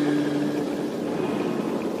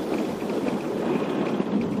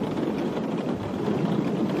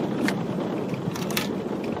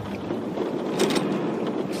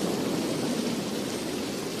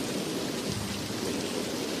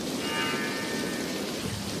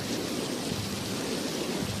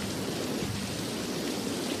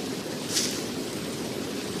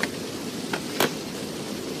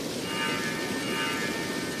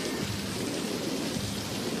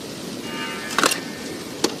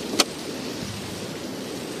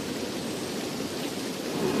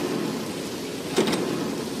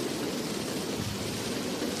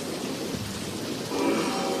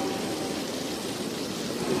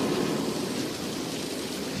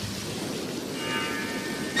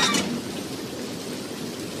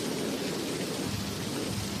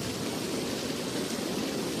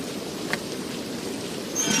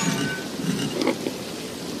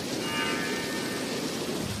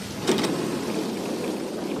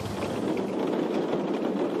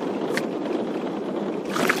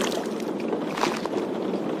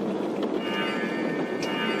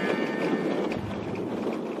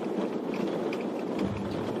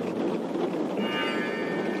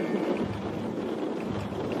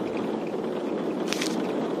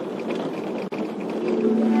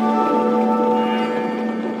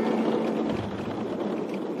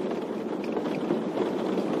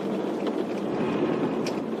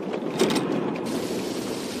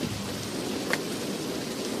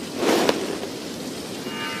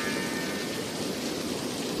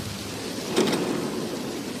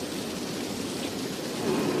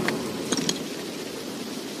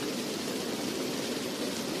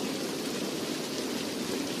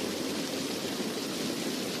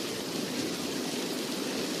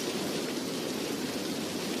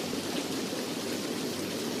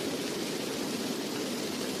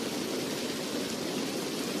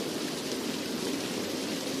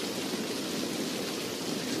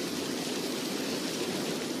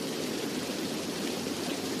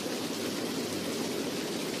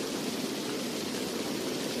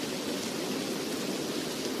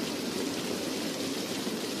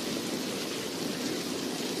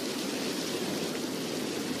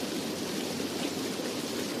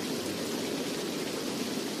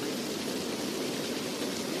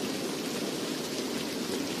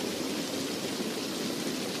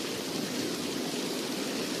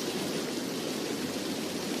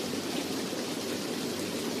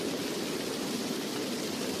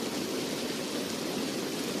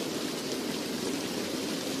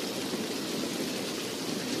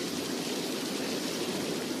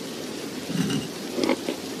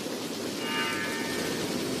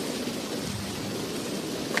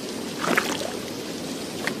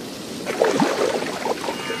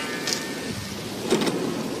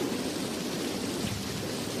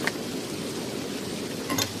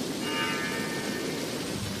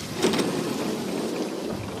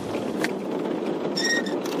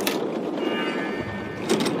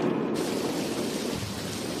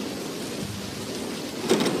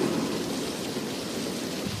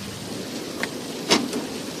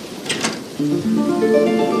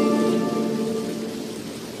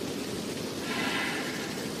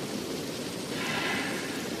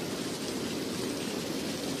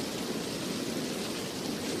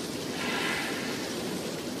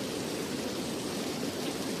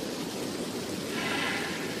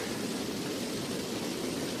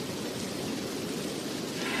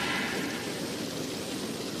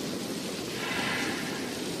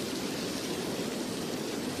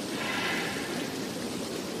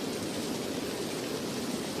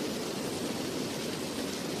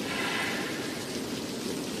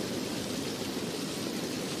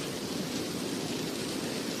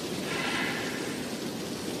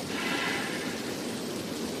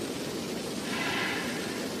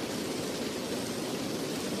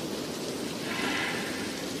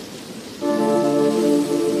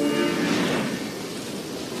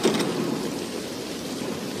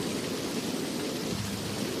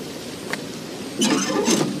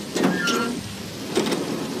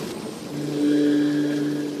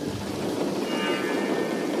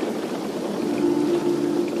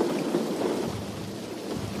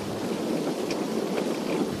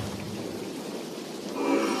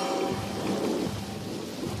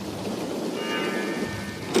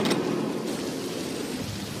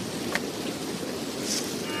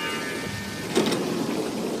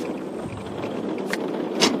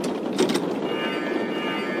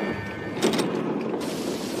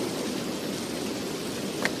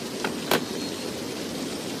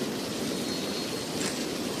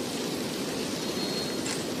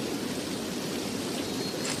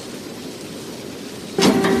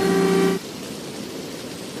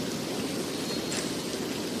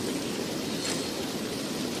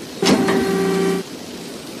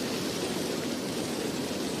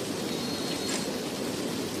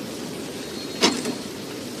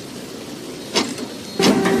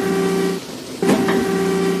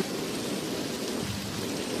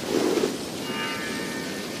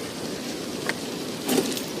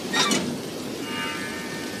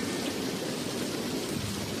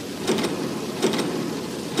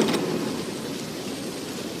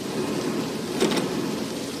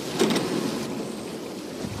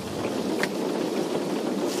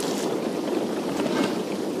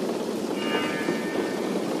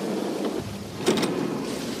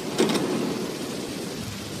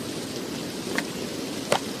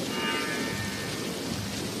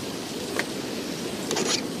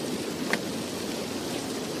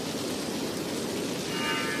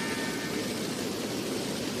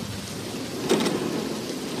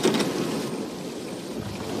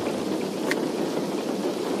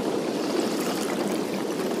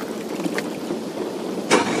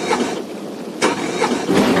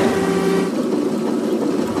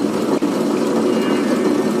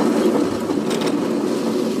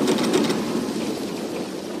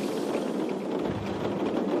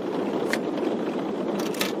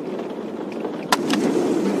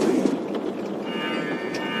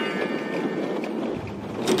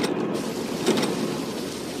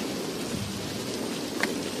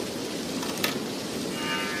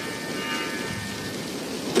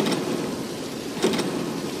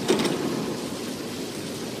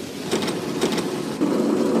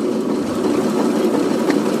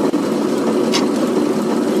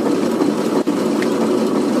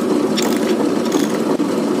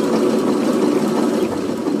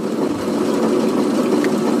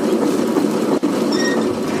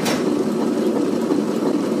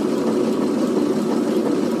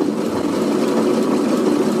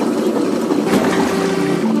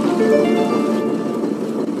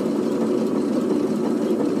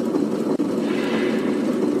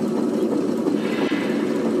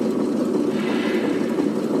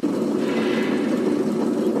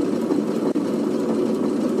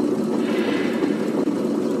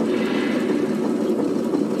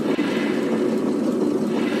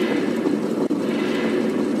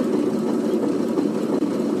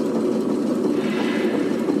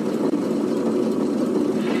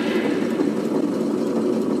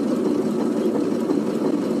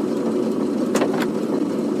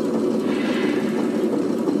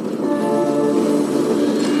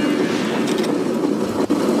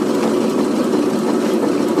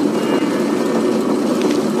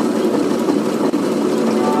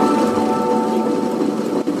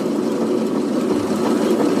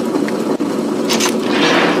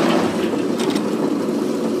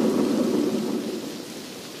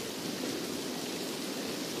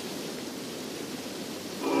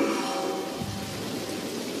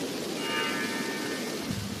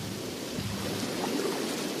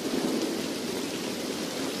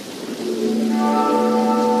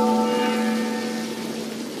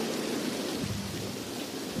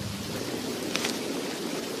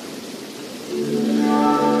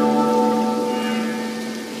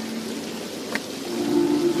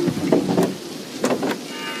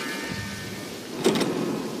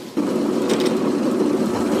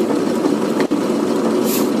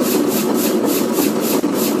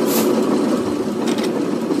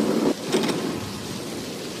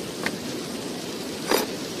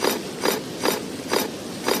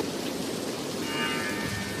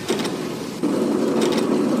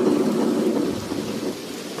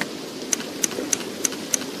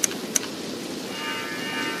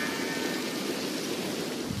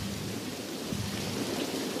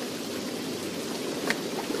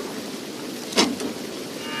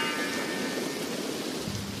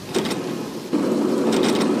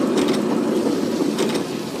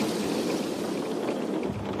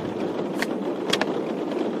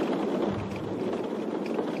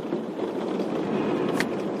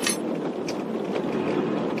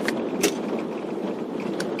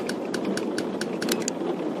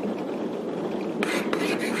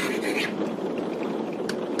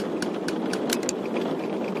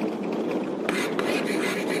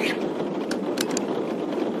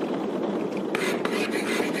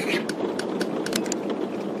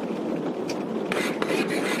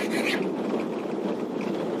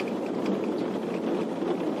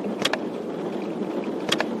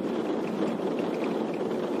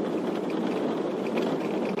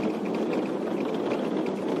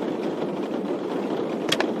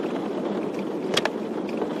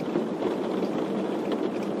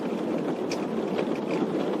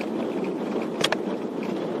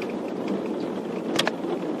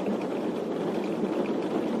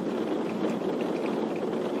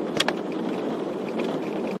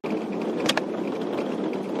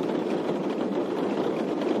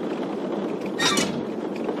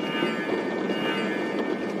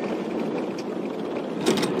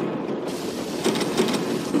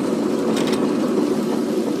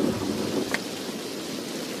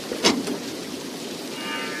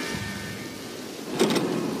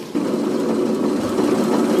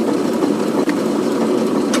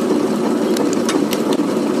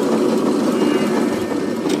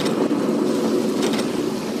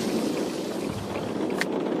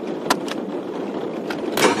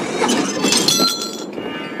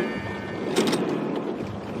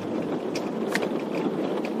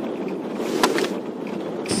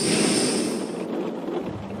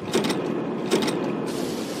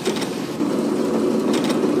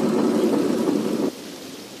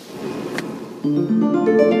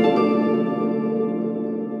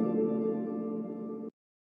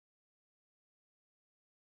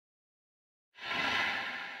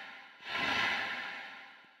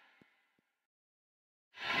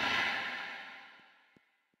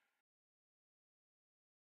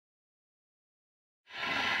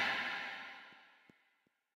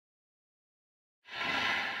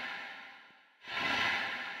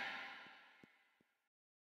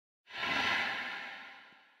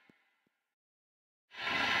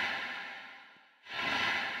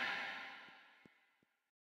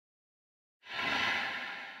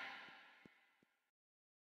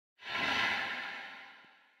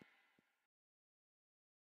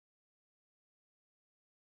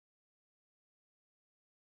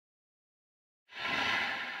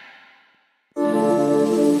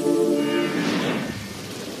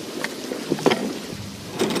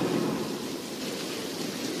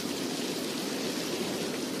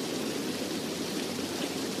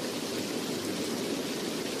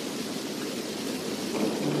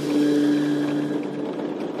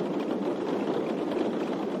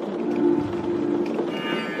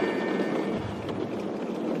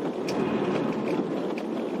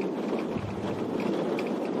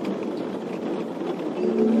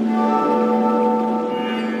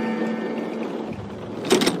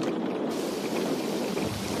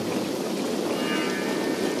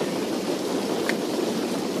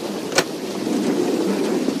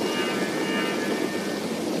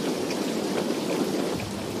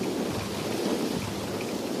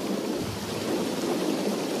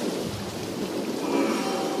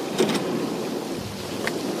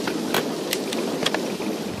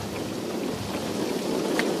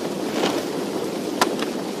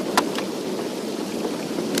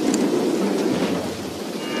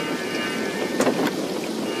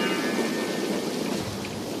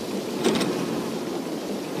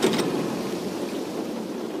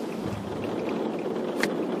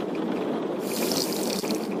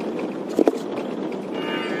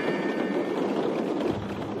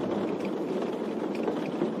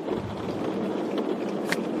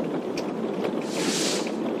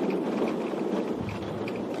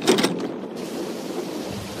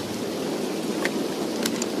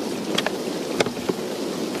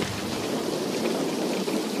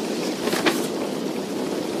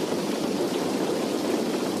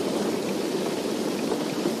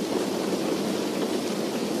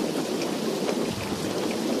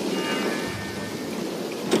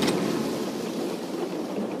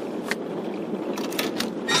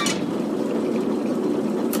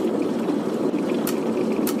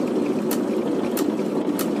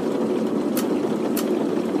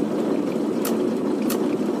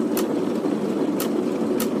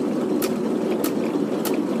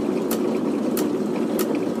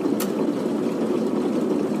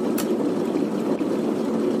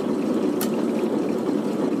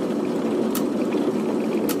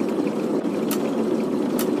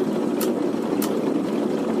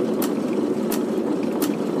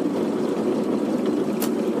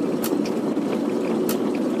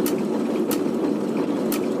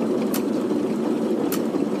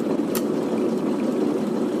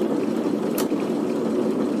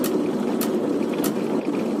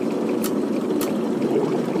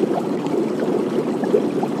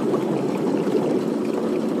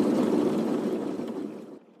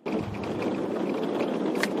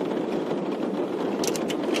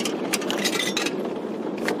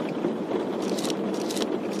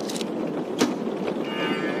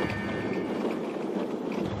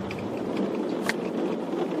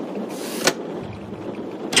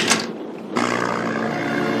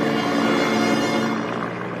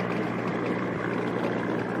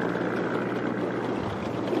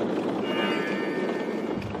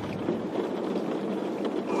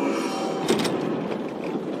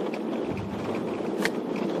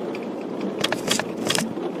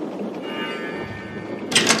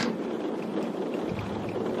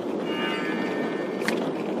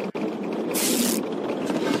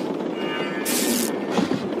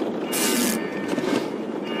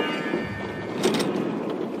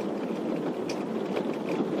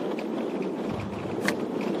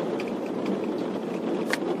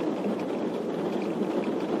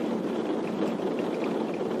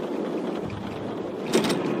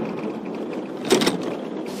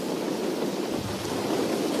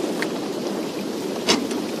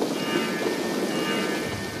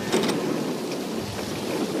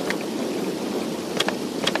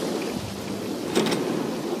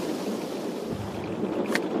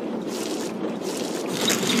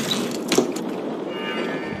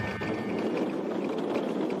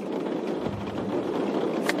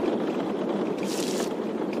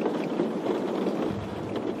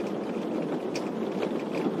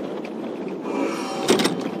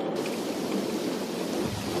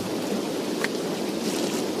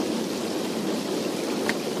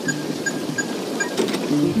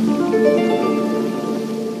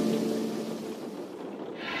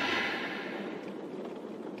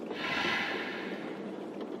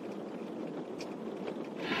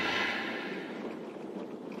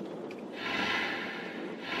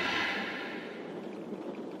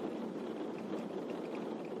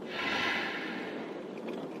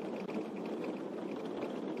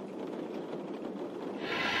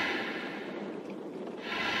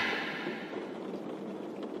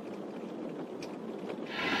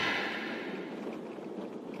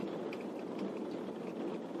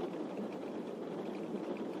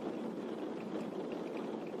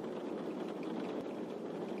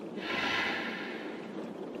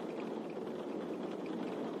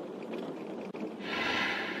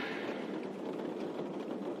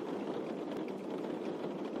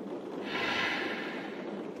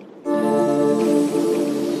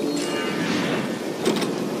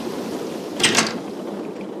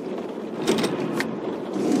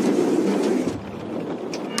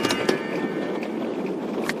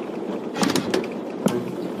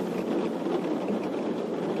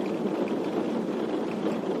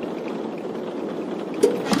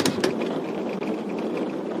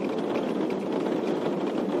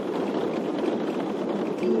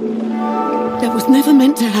 That was never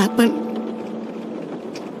meant to happen.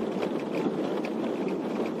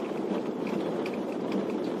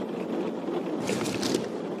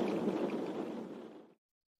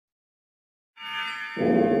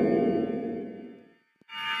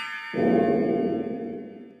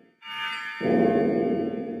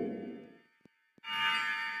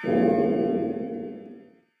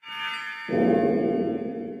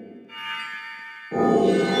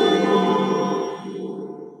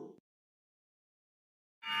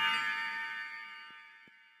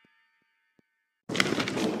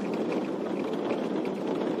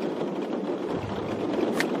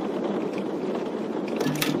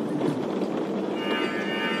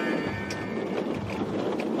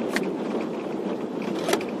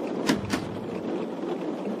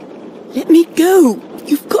 Let me go!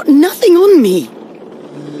 You've got nothing on me!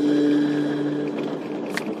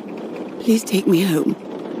 Please take me home.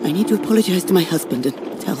 I need to apologize to my husband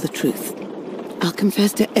and tell the truth. I'll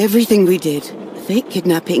confess to everything we did. The fake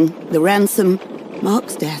kidnapping, the ransom,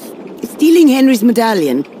 Mark's death, stealing Henry's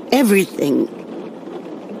medallion, everything.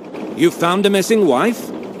 You found a missing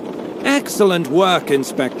wife? Excellent work,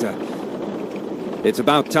 Inspector. It's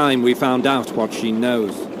about time we found out what she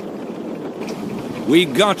knows. We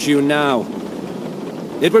got you now.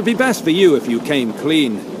 It would be best for you if you came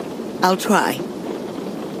clean. I'll try.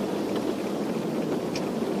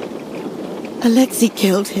 Alexei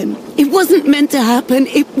killed him. It wasn't meant to happen.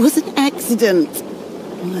 It was an accident.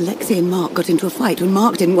 Well, Alexei and Mark got into a fight when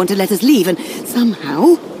Mark didn't want to let us leave, and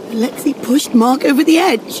somehow Alexei pushed Mark over the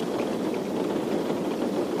edge.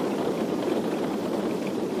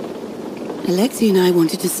 Alexei and I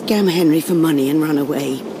wanted to scam Henry for money and run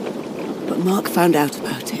away. But Mark found out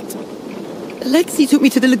about it. Alexei took me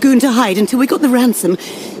to the lagoon to hide until we got the ransom,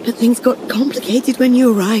 but things got complicated when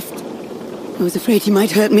you arrived. I was afraid he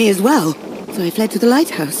might hurt me as well, so I fled to the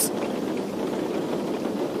lighthouse.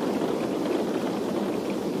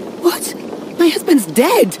 What? My husband's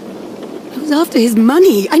dead! I was after his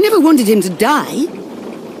money. I never wanted him to die.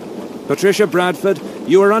 Patricia Bradford,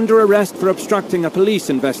 you are under arrest for obstructing a police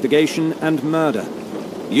investigation and murder.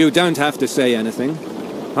 You don't have to say anything.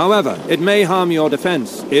 However, it may harm your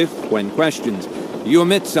defense if, when questioned, you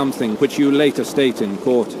omit something which you later state in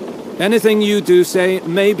court. Anything you do say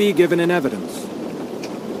may be given in evidence.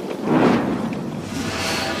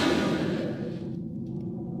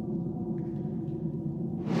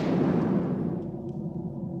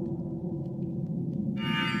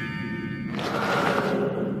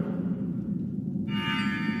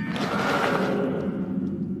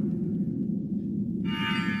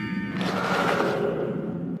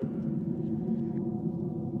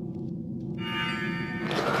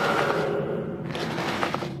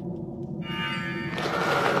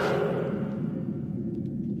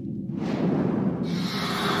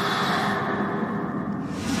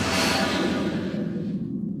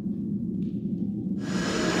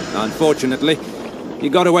 Unfortunately, he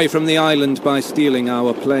got away from the island by stealing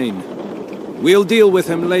our plane. We'll deal with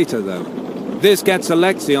him later, though. This gets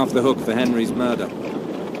Alexei off the hook for Henry's murder.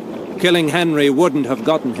 Killing Henry wouldn't have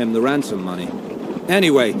gotten him the ransom money.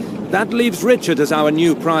 Anyway, that leaves Richard as our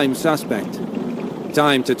new prime suspect.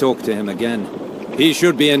 Time to talk to him again. He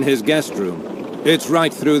should be in his guest room. It's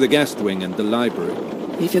right through the guest wing and the library.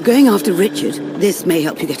 If you're going after Richard, this may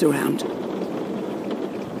help you get around.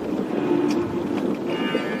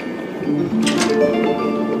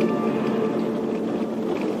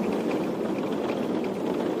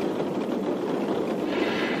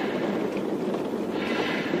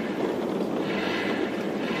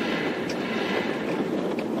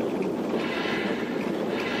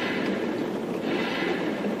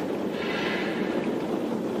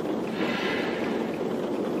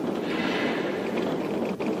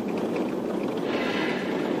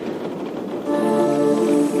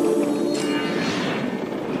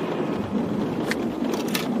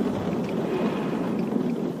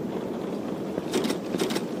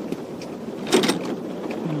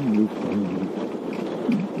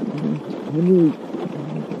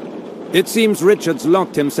 It seems Richard's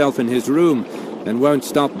locked himself in his room and won't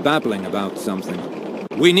stop babbling about something.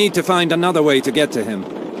 We need to find another way to get to him.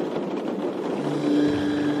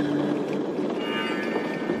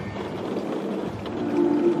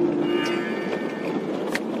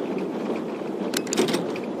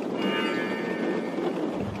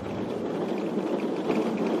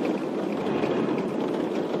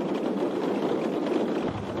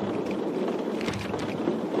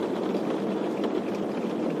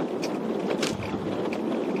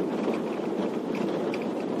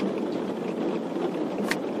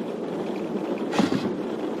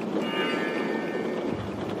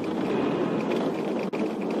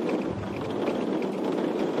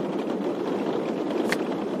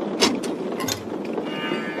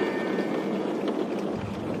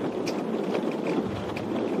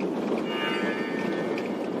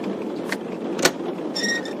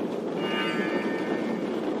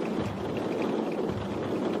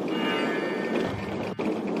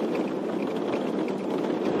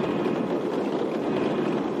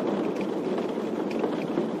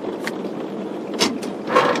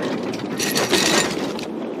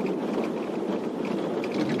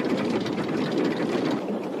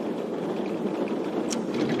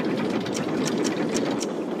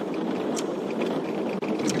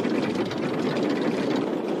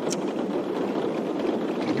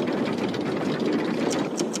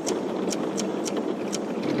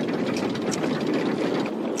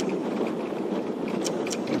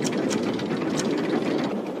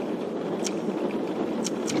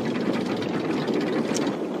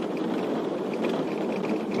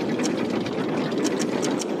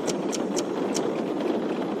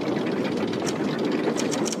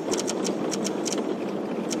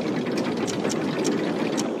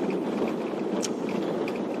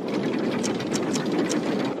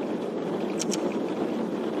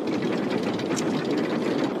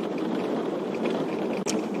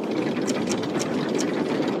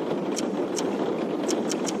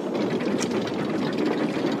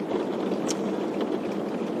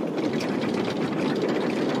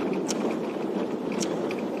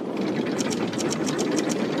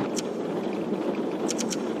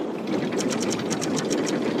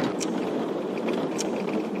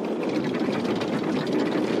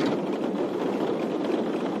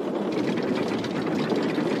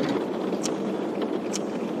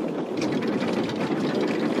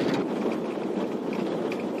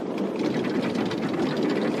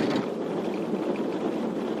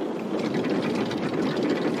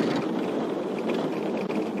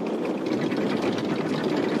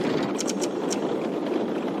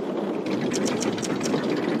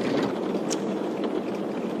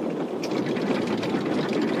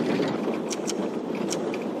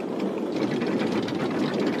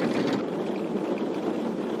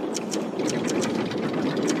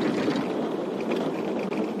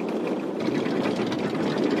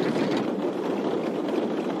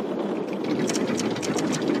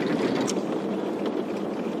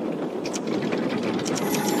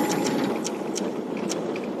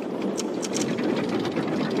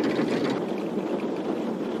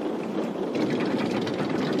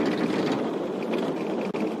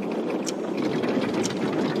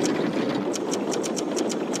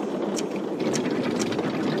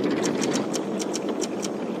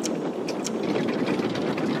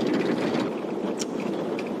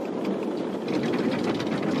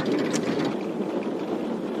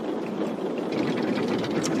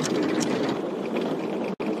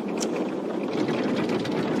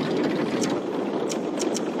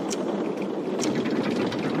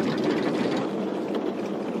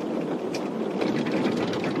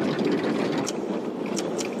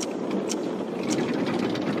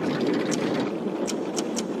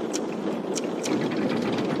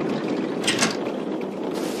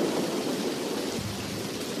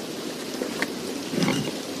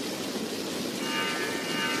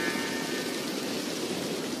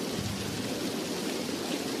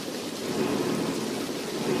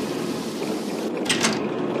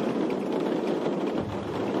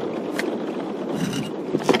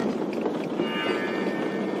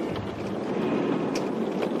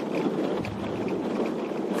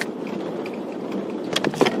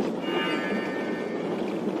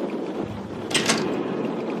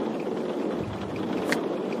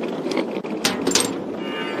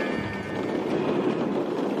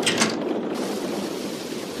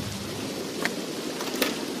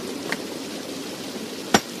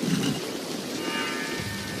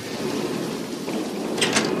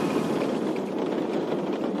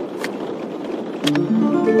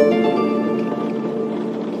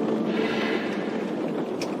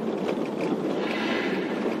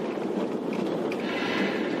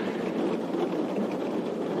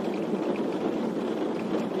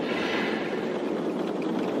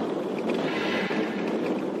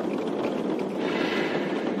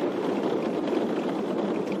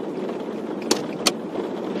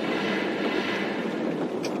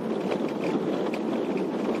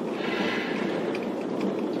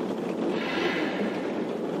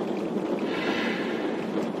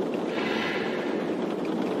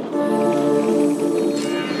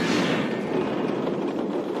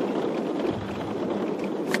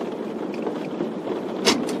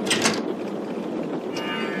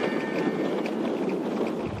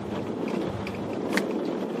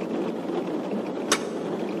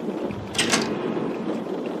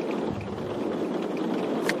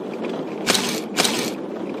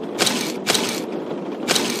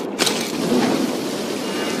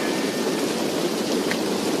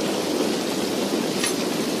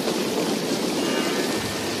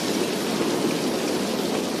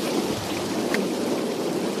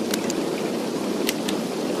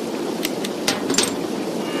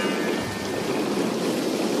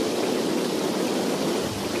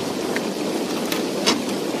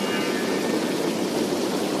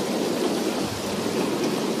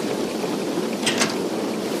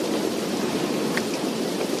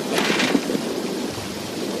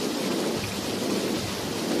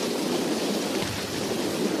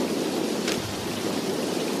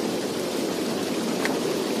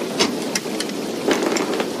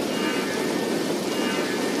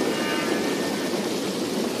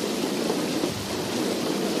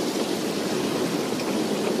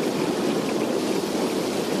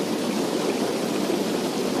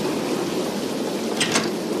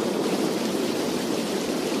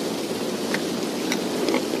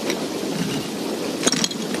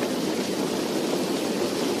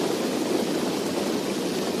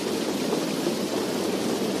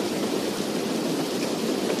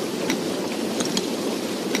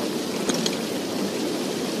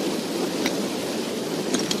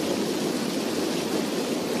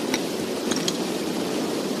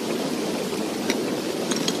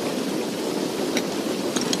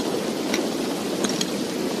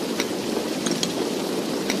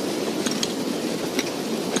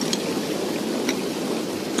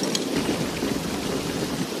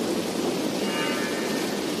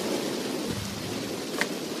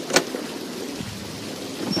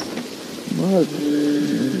 Mark.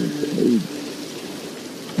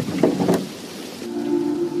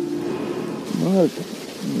 Mark.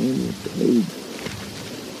 Page.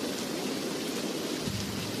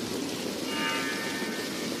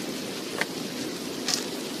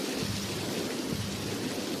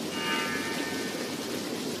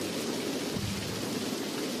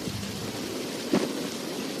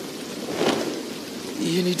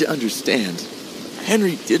 You need to understand,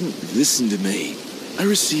 Henry didn't listen to me. I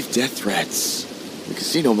received death threats. The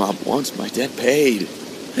casino mob wants my debt paid.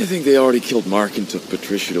 I think they already killed Mark and took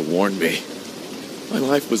Patricia to warn me. My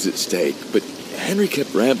life was at stake, but Henry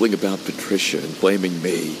kept rambling about Patricia and blaming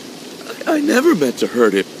me. I never meant to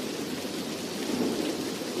hurt him.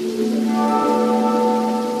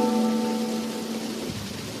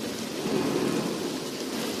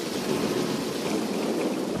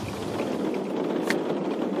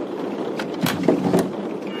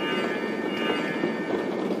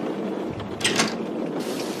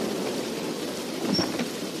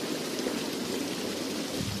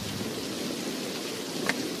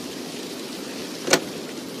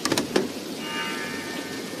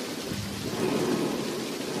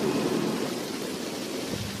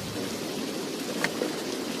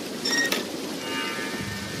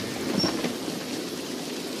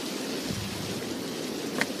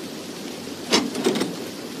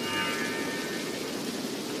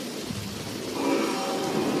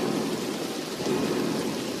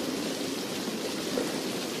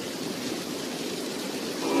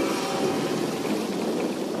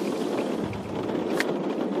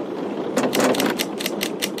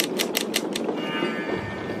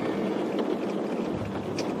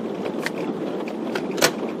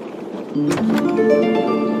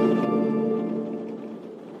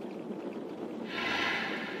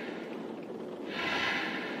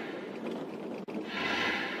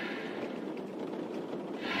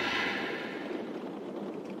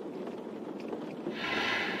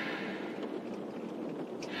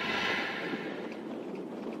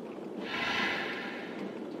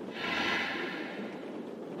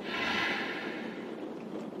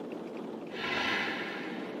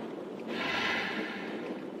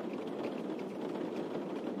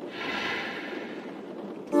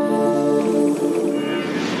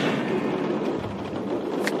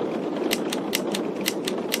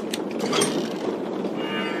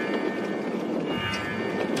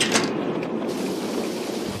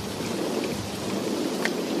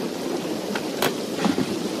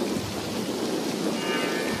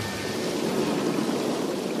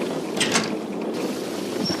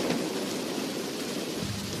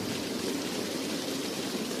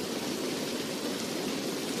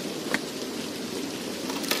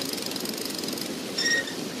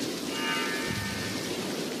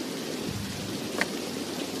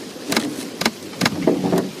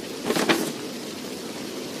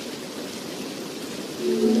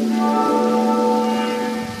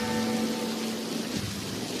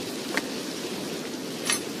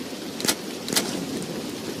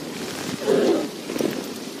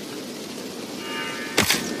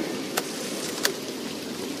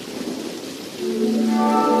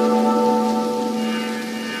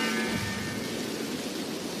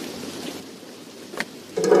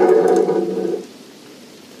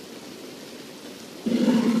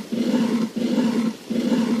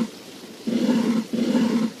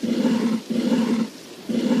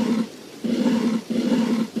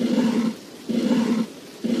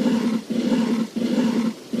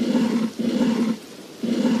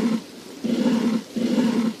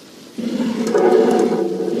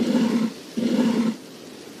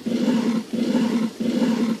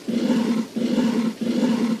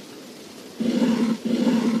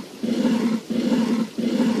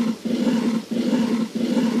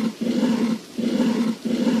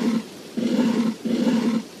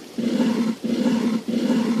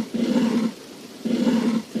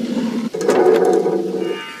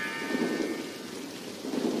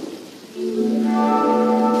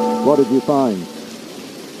 What did you find?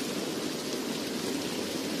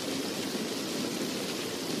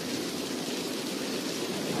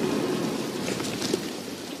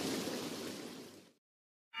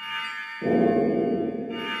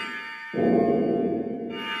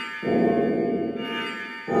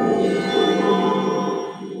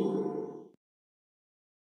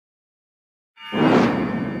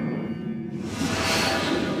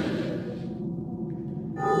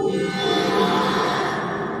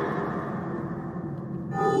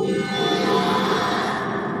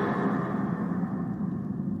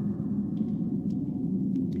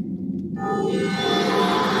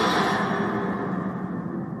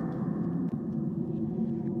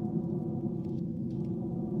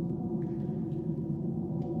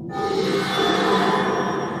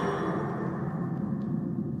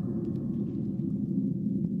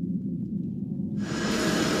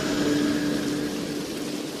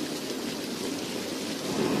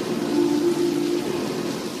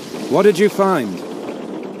 What did you find?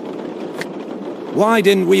 Why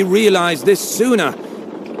didn't we realize this sooner?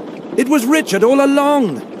 It was Richard all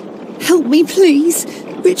along! Help me, please.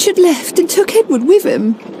 Richard left and took Edward with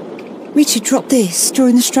him. Richard dropped this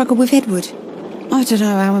during the struggle with Edward. I don't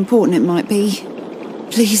know how important it might be.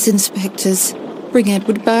 Please, inspectors, bring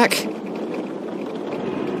Edward back.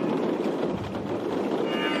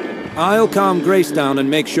 I'll calm Grace down and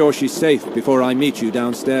make sure she's safe before I meet you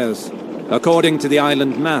downstairs. According to the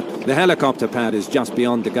island map, the helicopter pad is just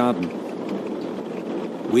beyond the garden.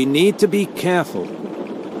 We need to be careful.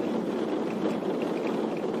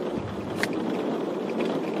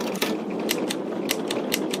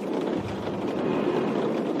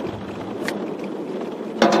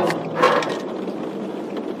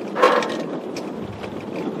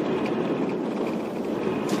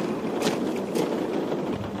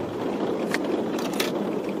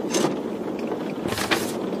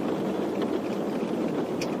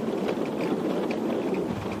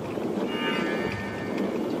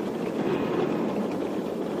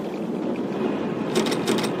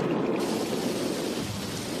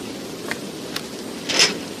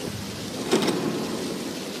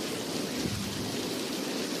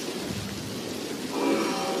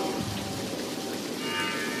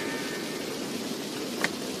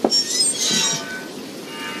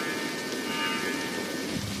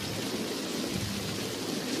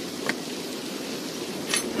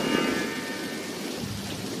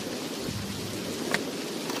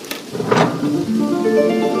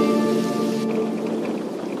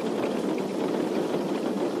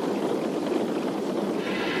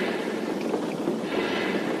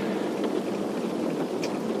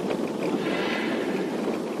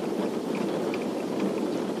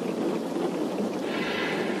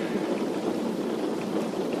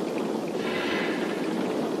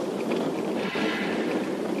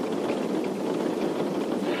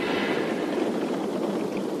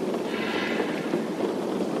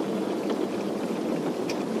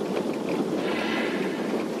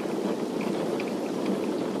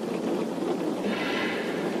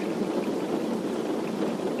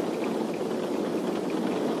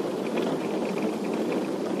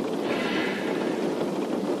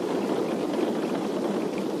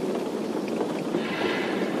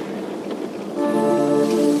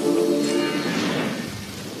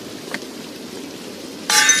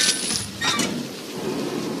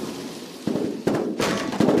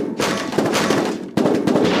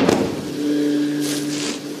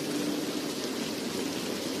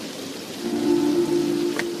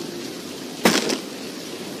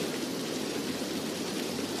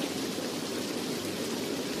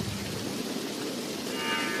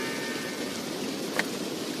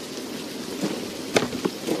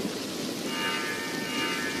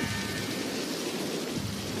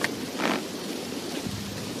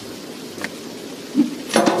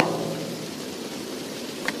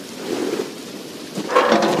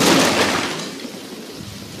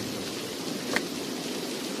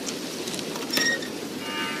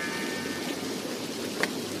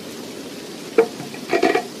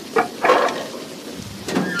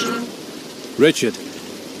 Richard,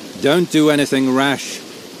 don't do anything rash.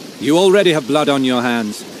 You already have blood on your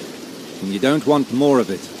hands, and you don't want more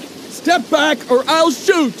of it. Step back or I'll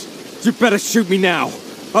shoot! You better shoot me now,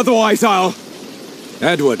 otherwise I'll...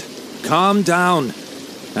 Edward, calm down,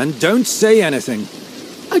 and don't say anything.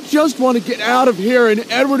 I just want to get out of here, and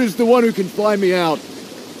Edward is the one who can fly me out.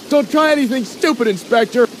 Don't try anything stupid,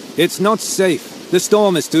 Inspector. It's not safe. The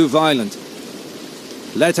storm is too violent.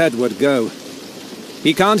 Let Edward go.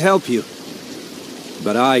 He can't help you.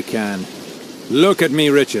 But I can. Look at me,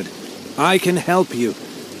 Richard. I can help you.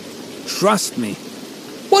 Trust me.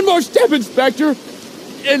 One more step, Inspector,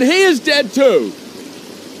 and he is dead too.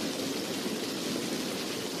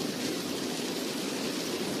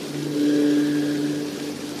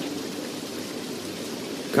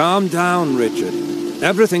 Calm down, Richard.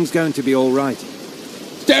 Everything's going to be all right.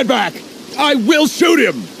 Stand back! I will shoot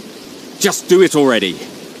him! Just do it already,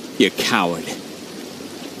 you coward.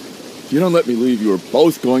 If you don't let me leave, you are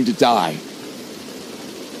both going to die.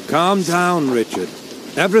 Calm down, Richard.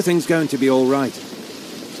 Everything's going to be all right.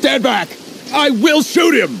 Stand back! I will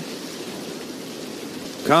shoot him!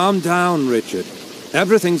 Calm down, Richard.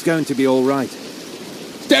 Everything's going to be all right.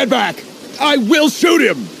 Stand back! I will shoot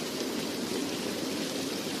him!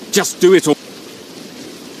 Just do it all...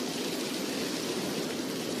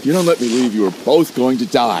 If you don't let me leave, you are both going to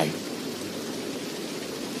die.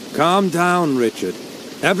 Calm down, Richard.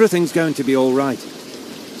 Everything's going to be all right.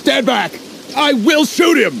 Stand back! I will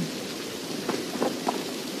shoot him!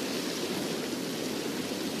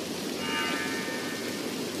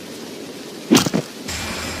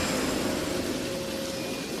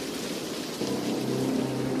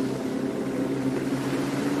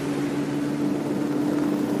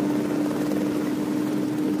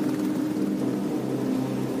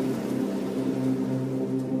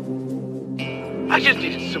 I just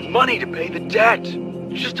needed some money to pay the debt.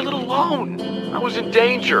 just a little loan. I was in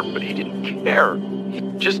danger, but he didn't care. He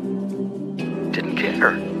just didn't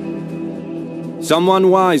care. Someone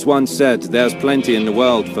wise once said, there's plenty in the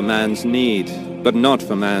world for man's need, but not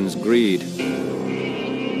for man's greed.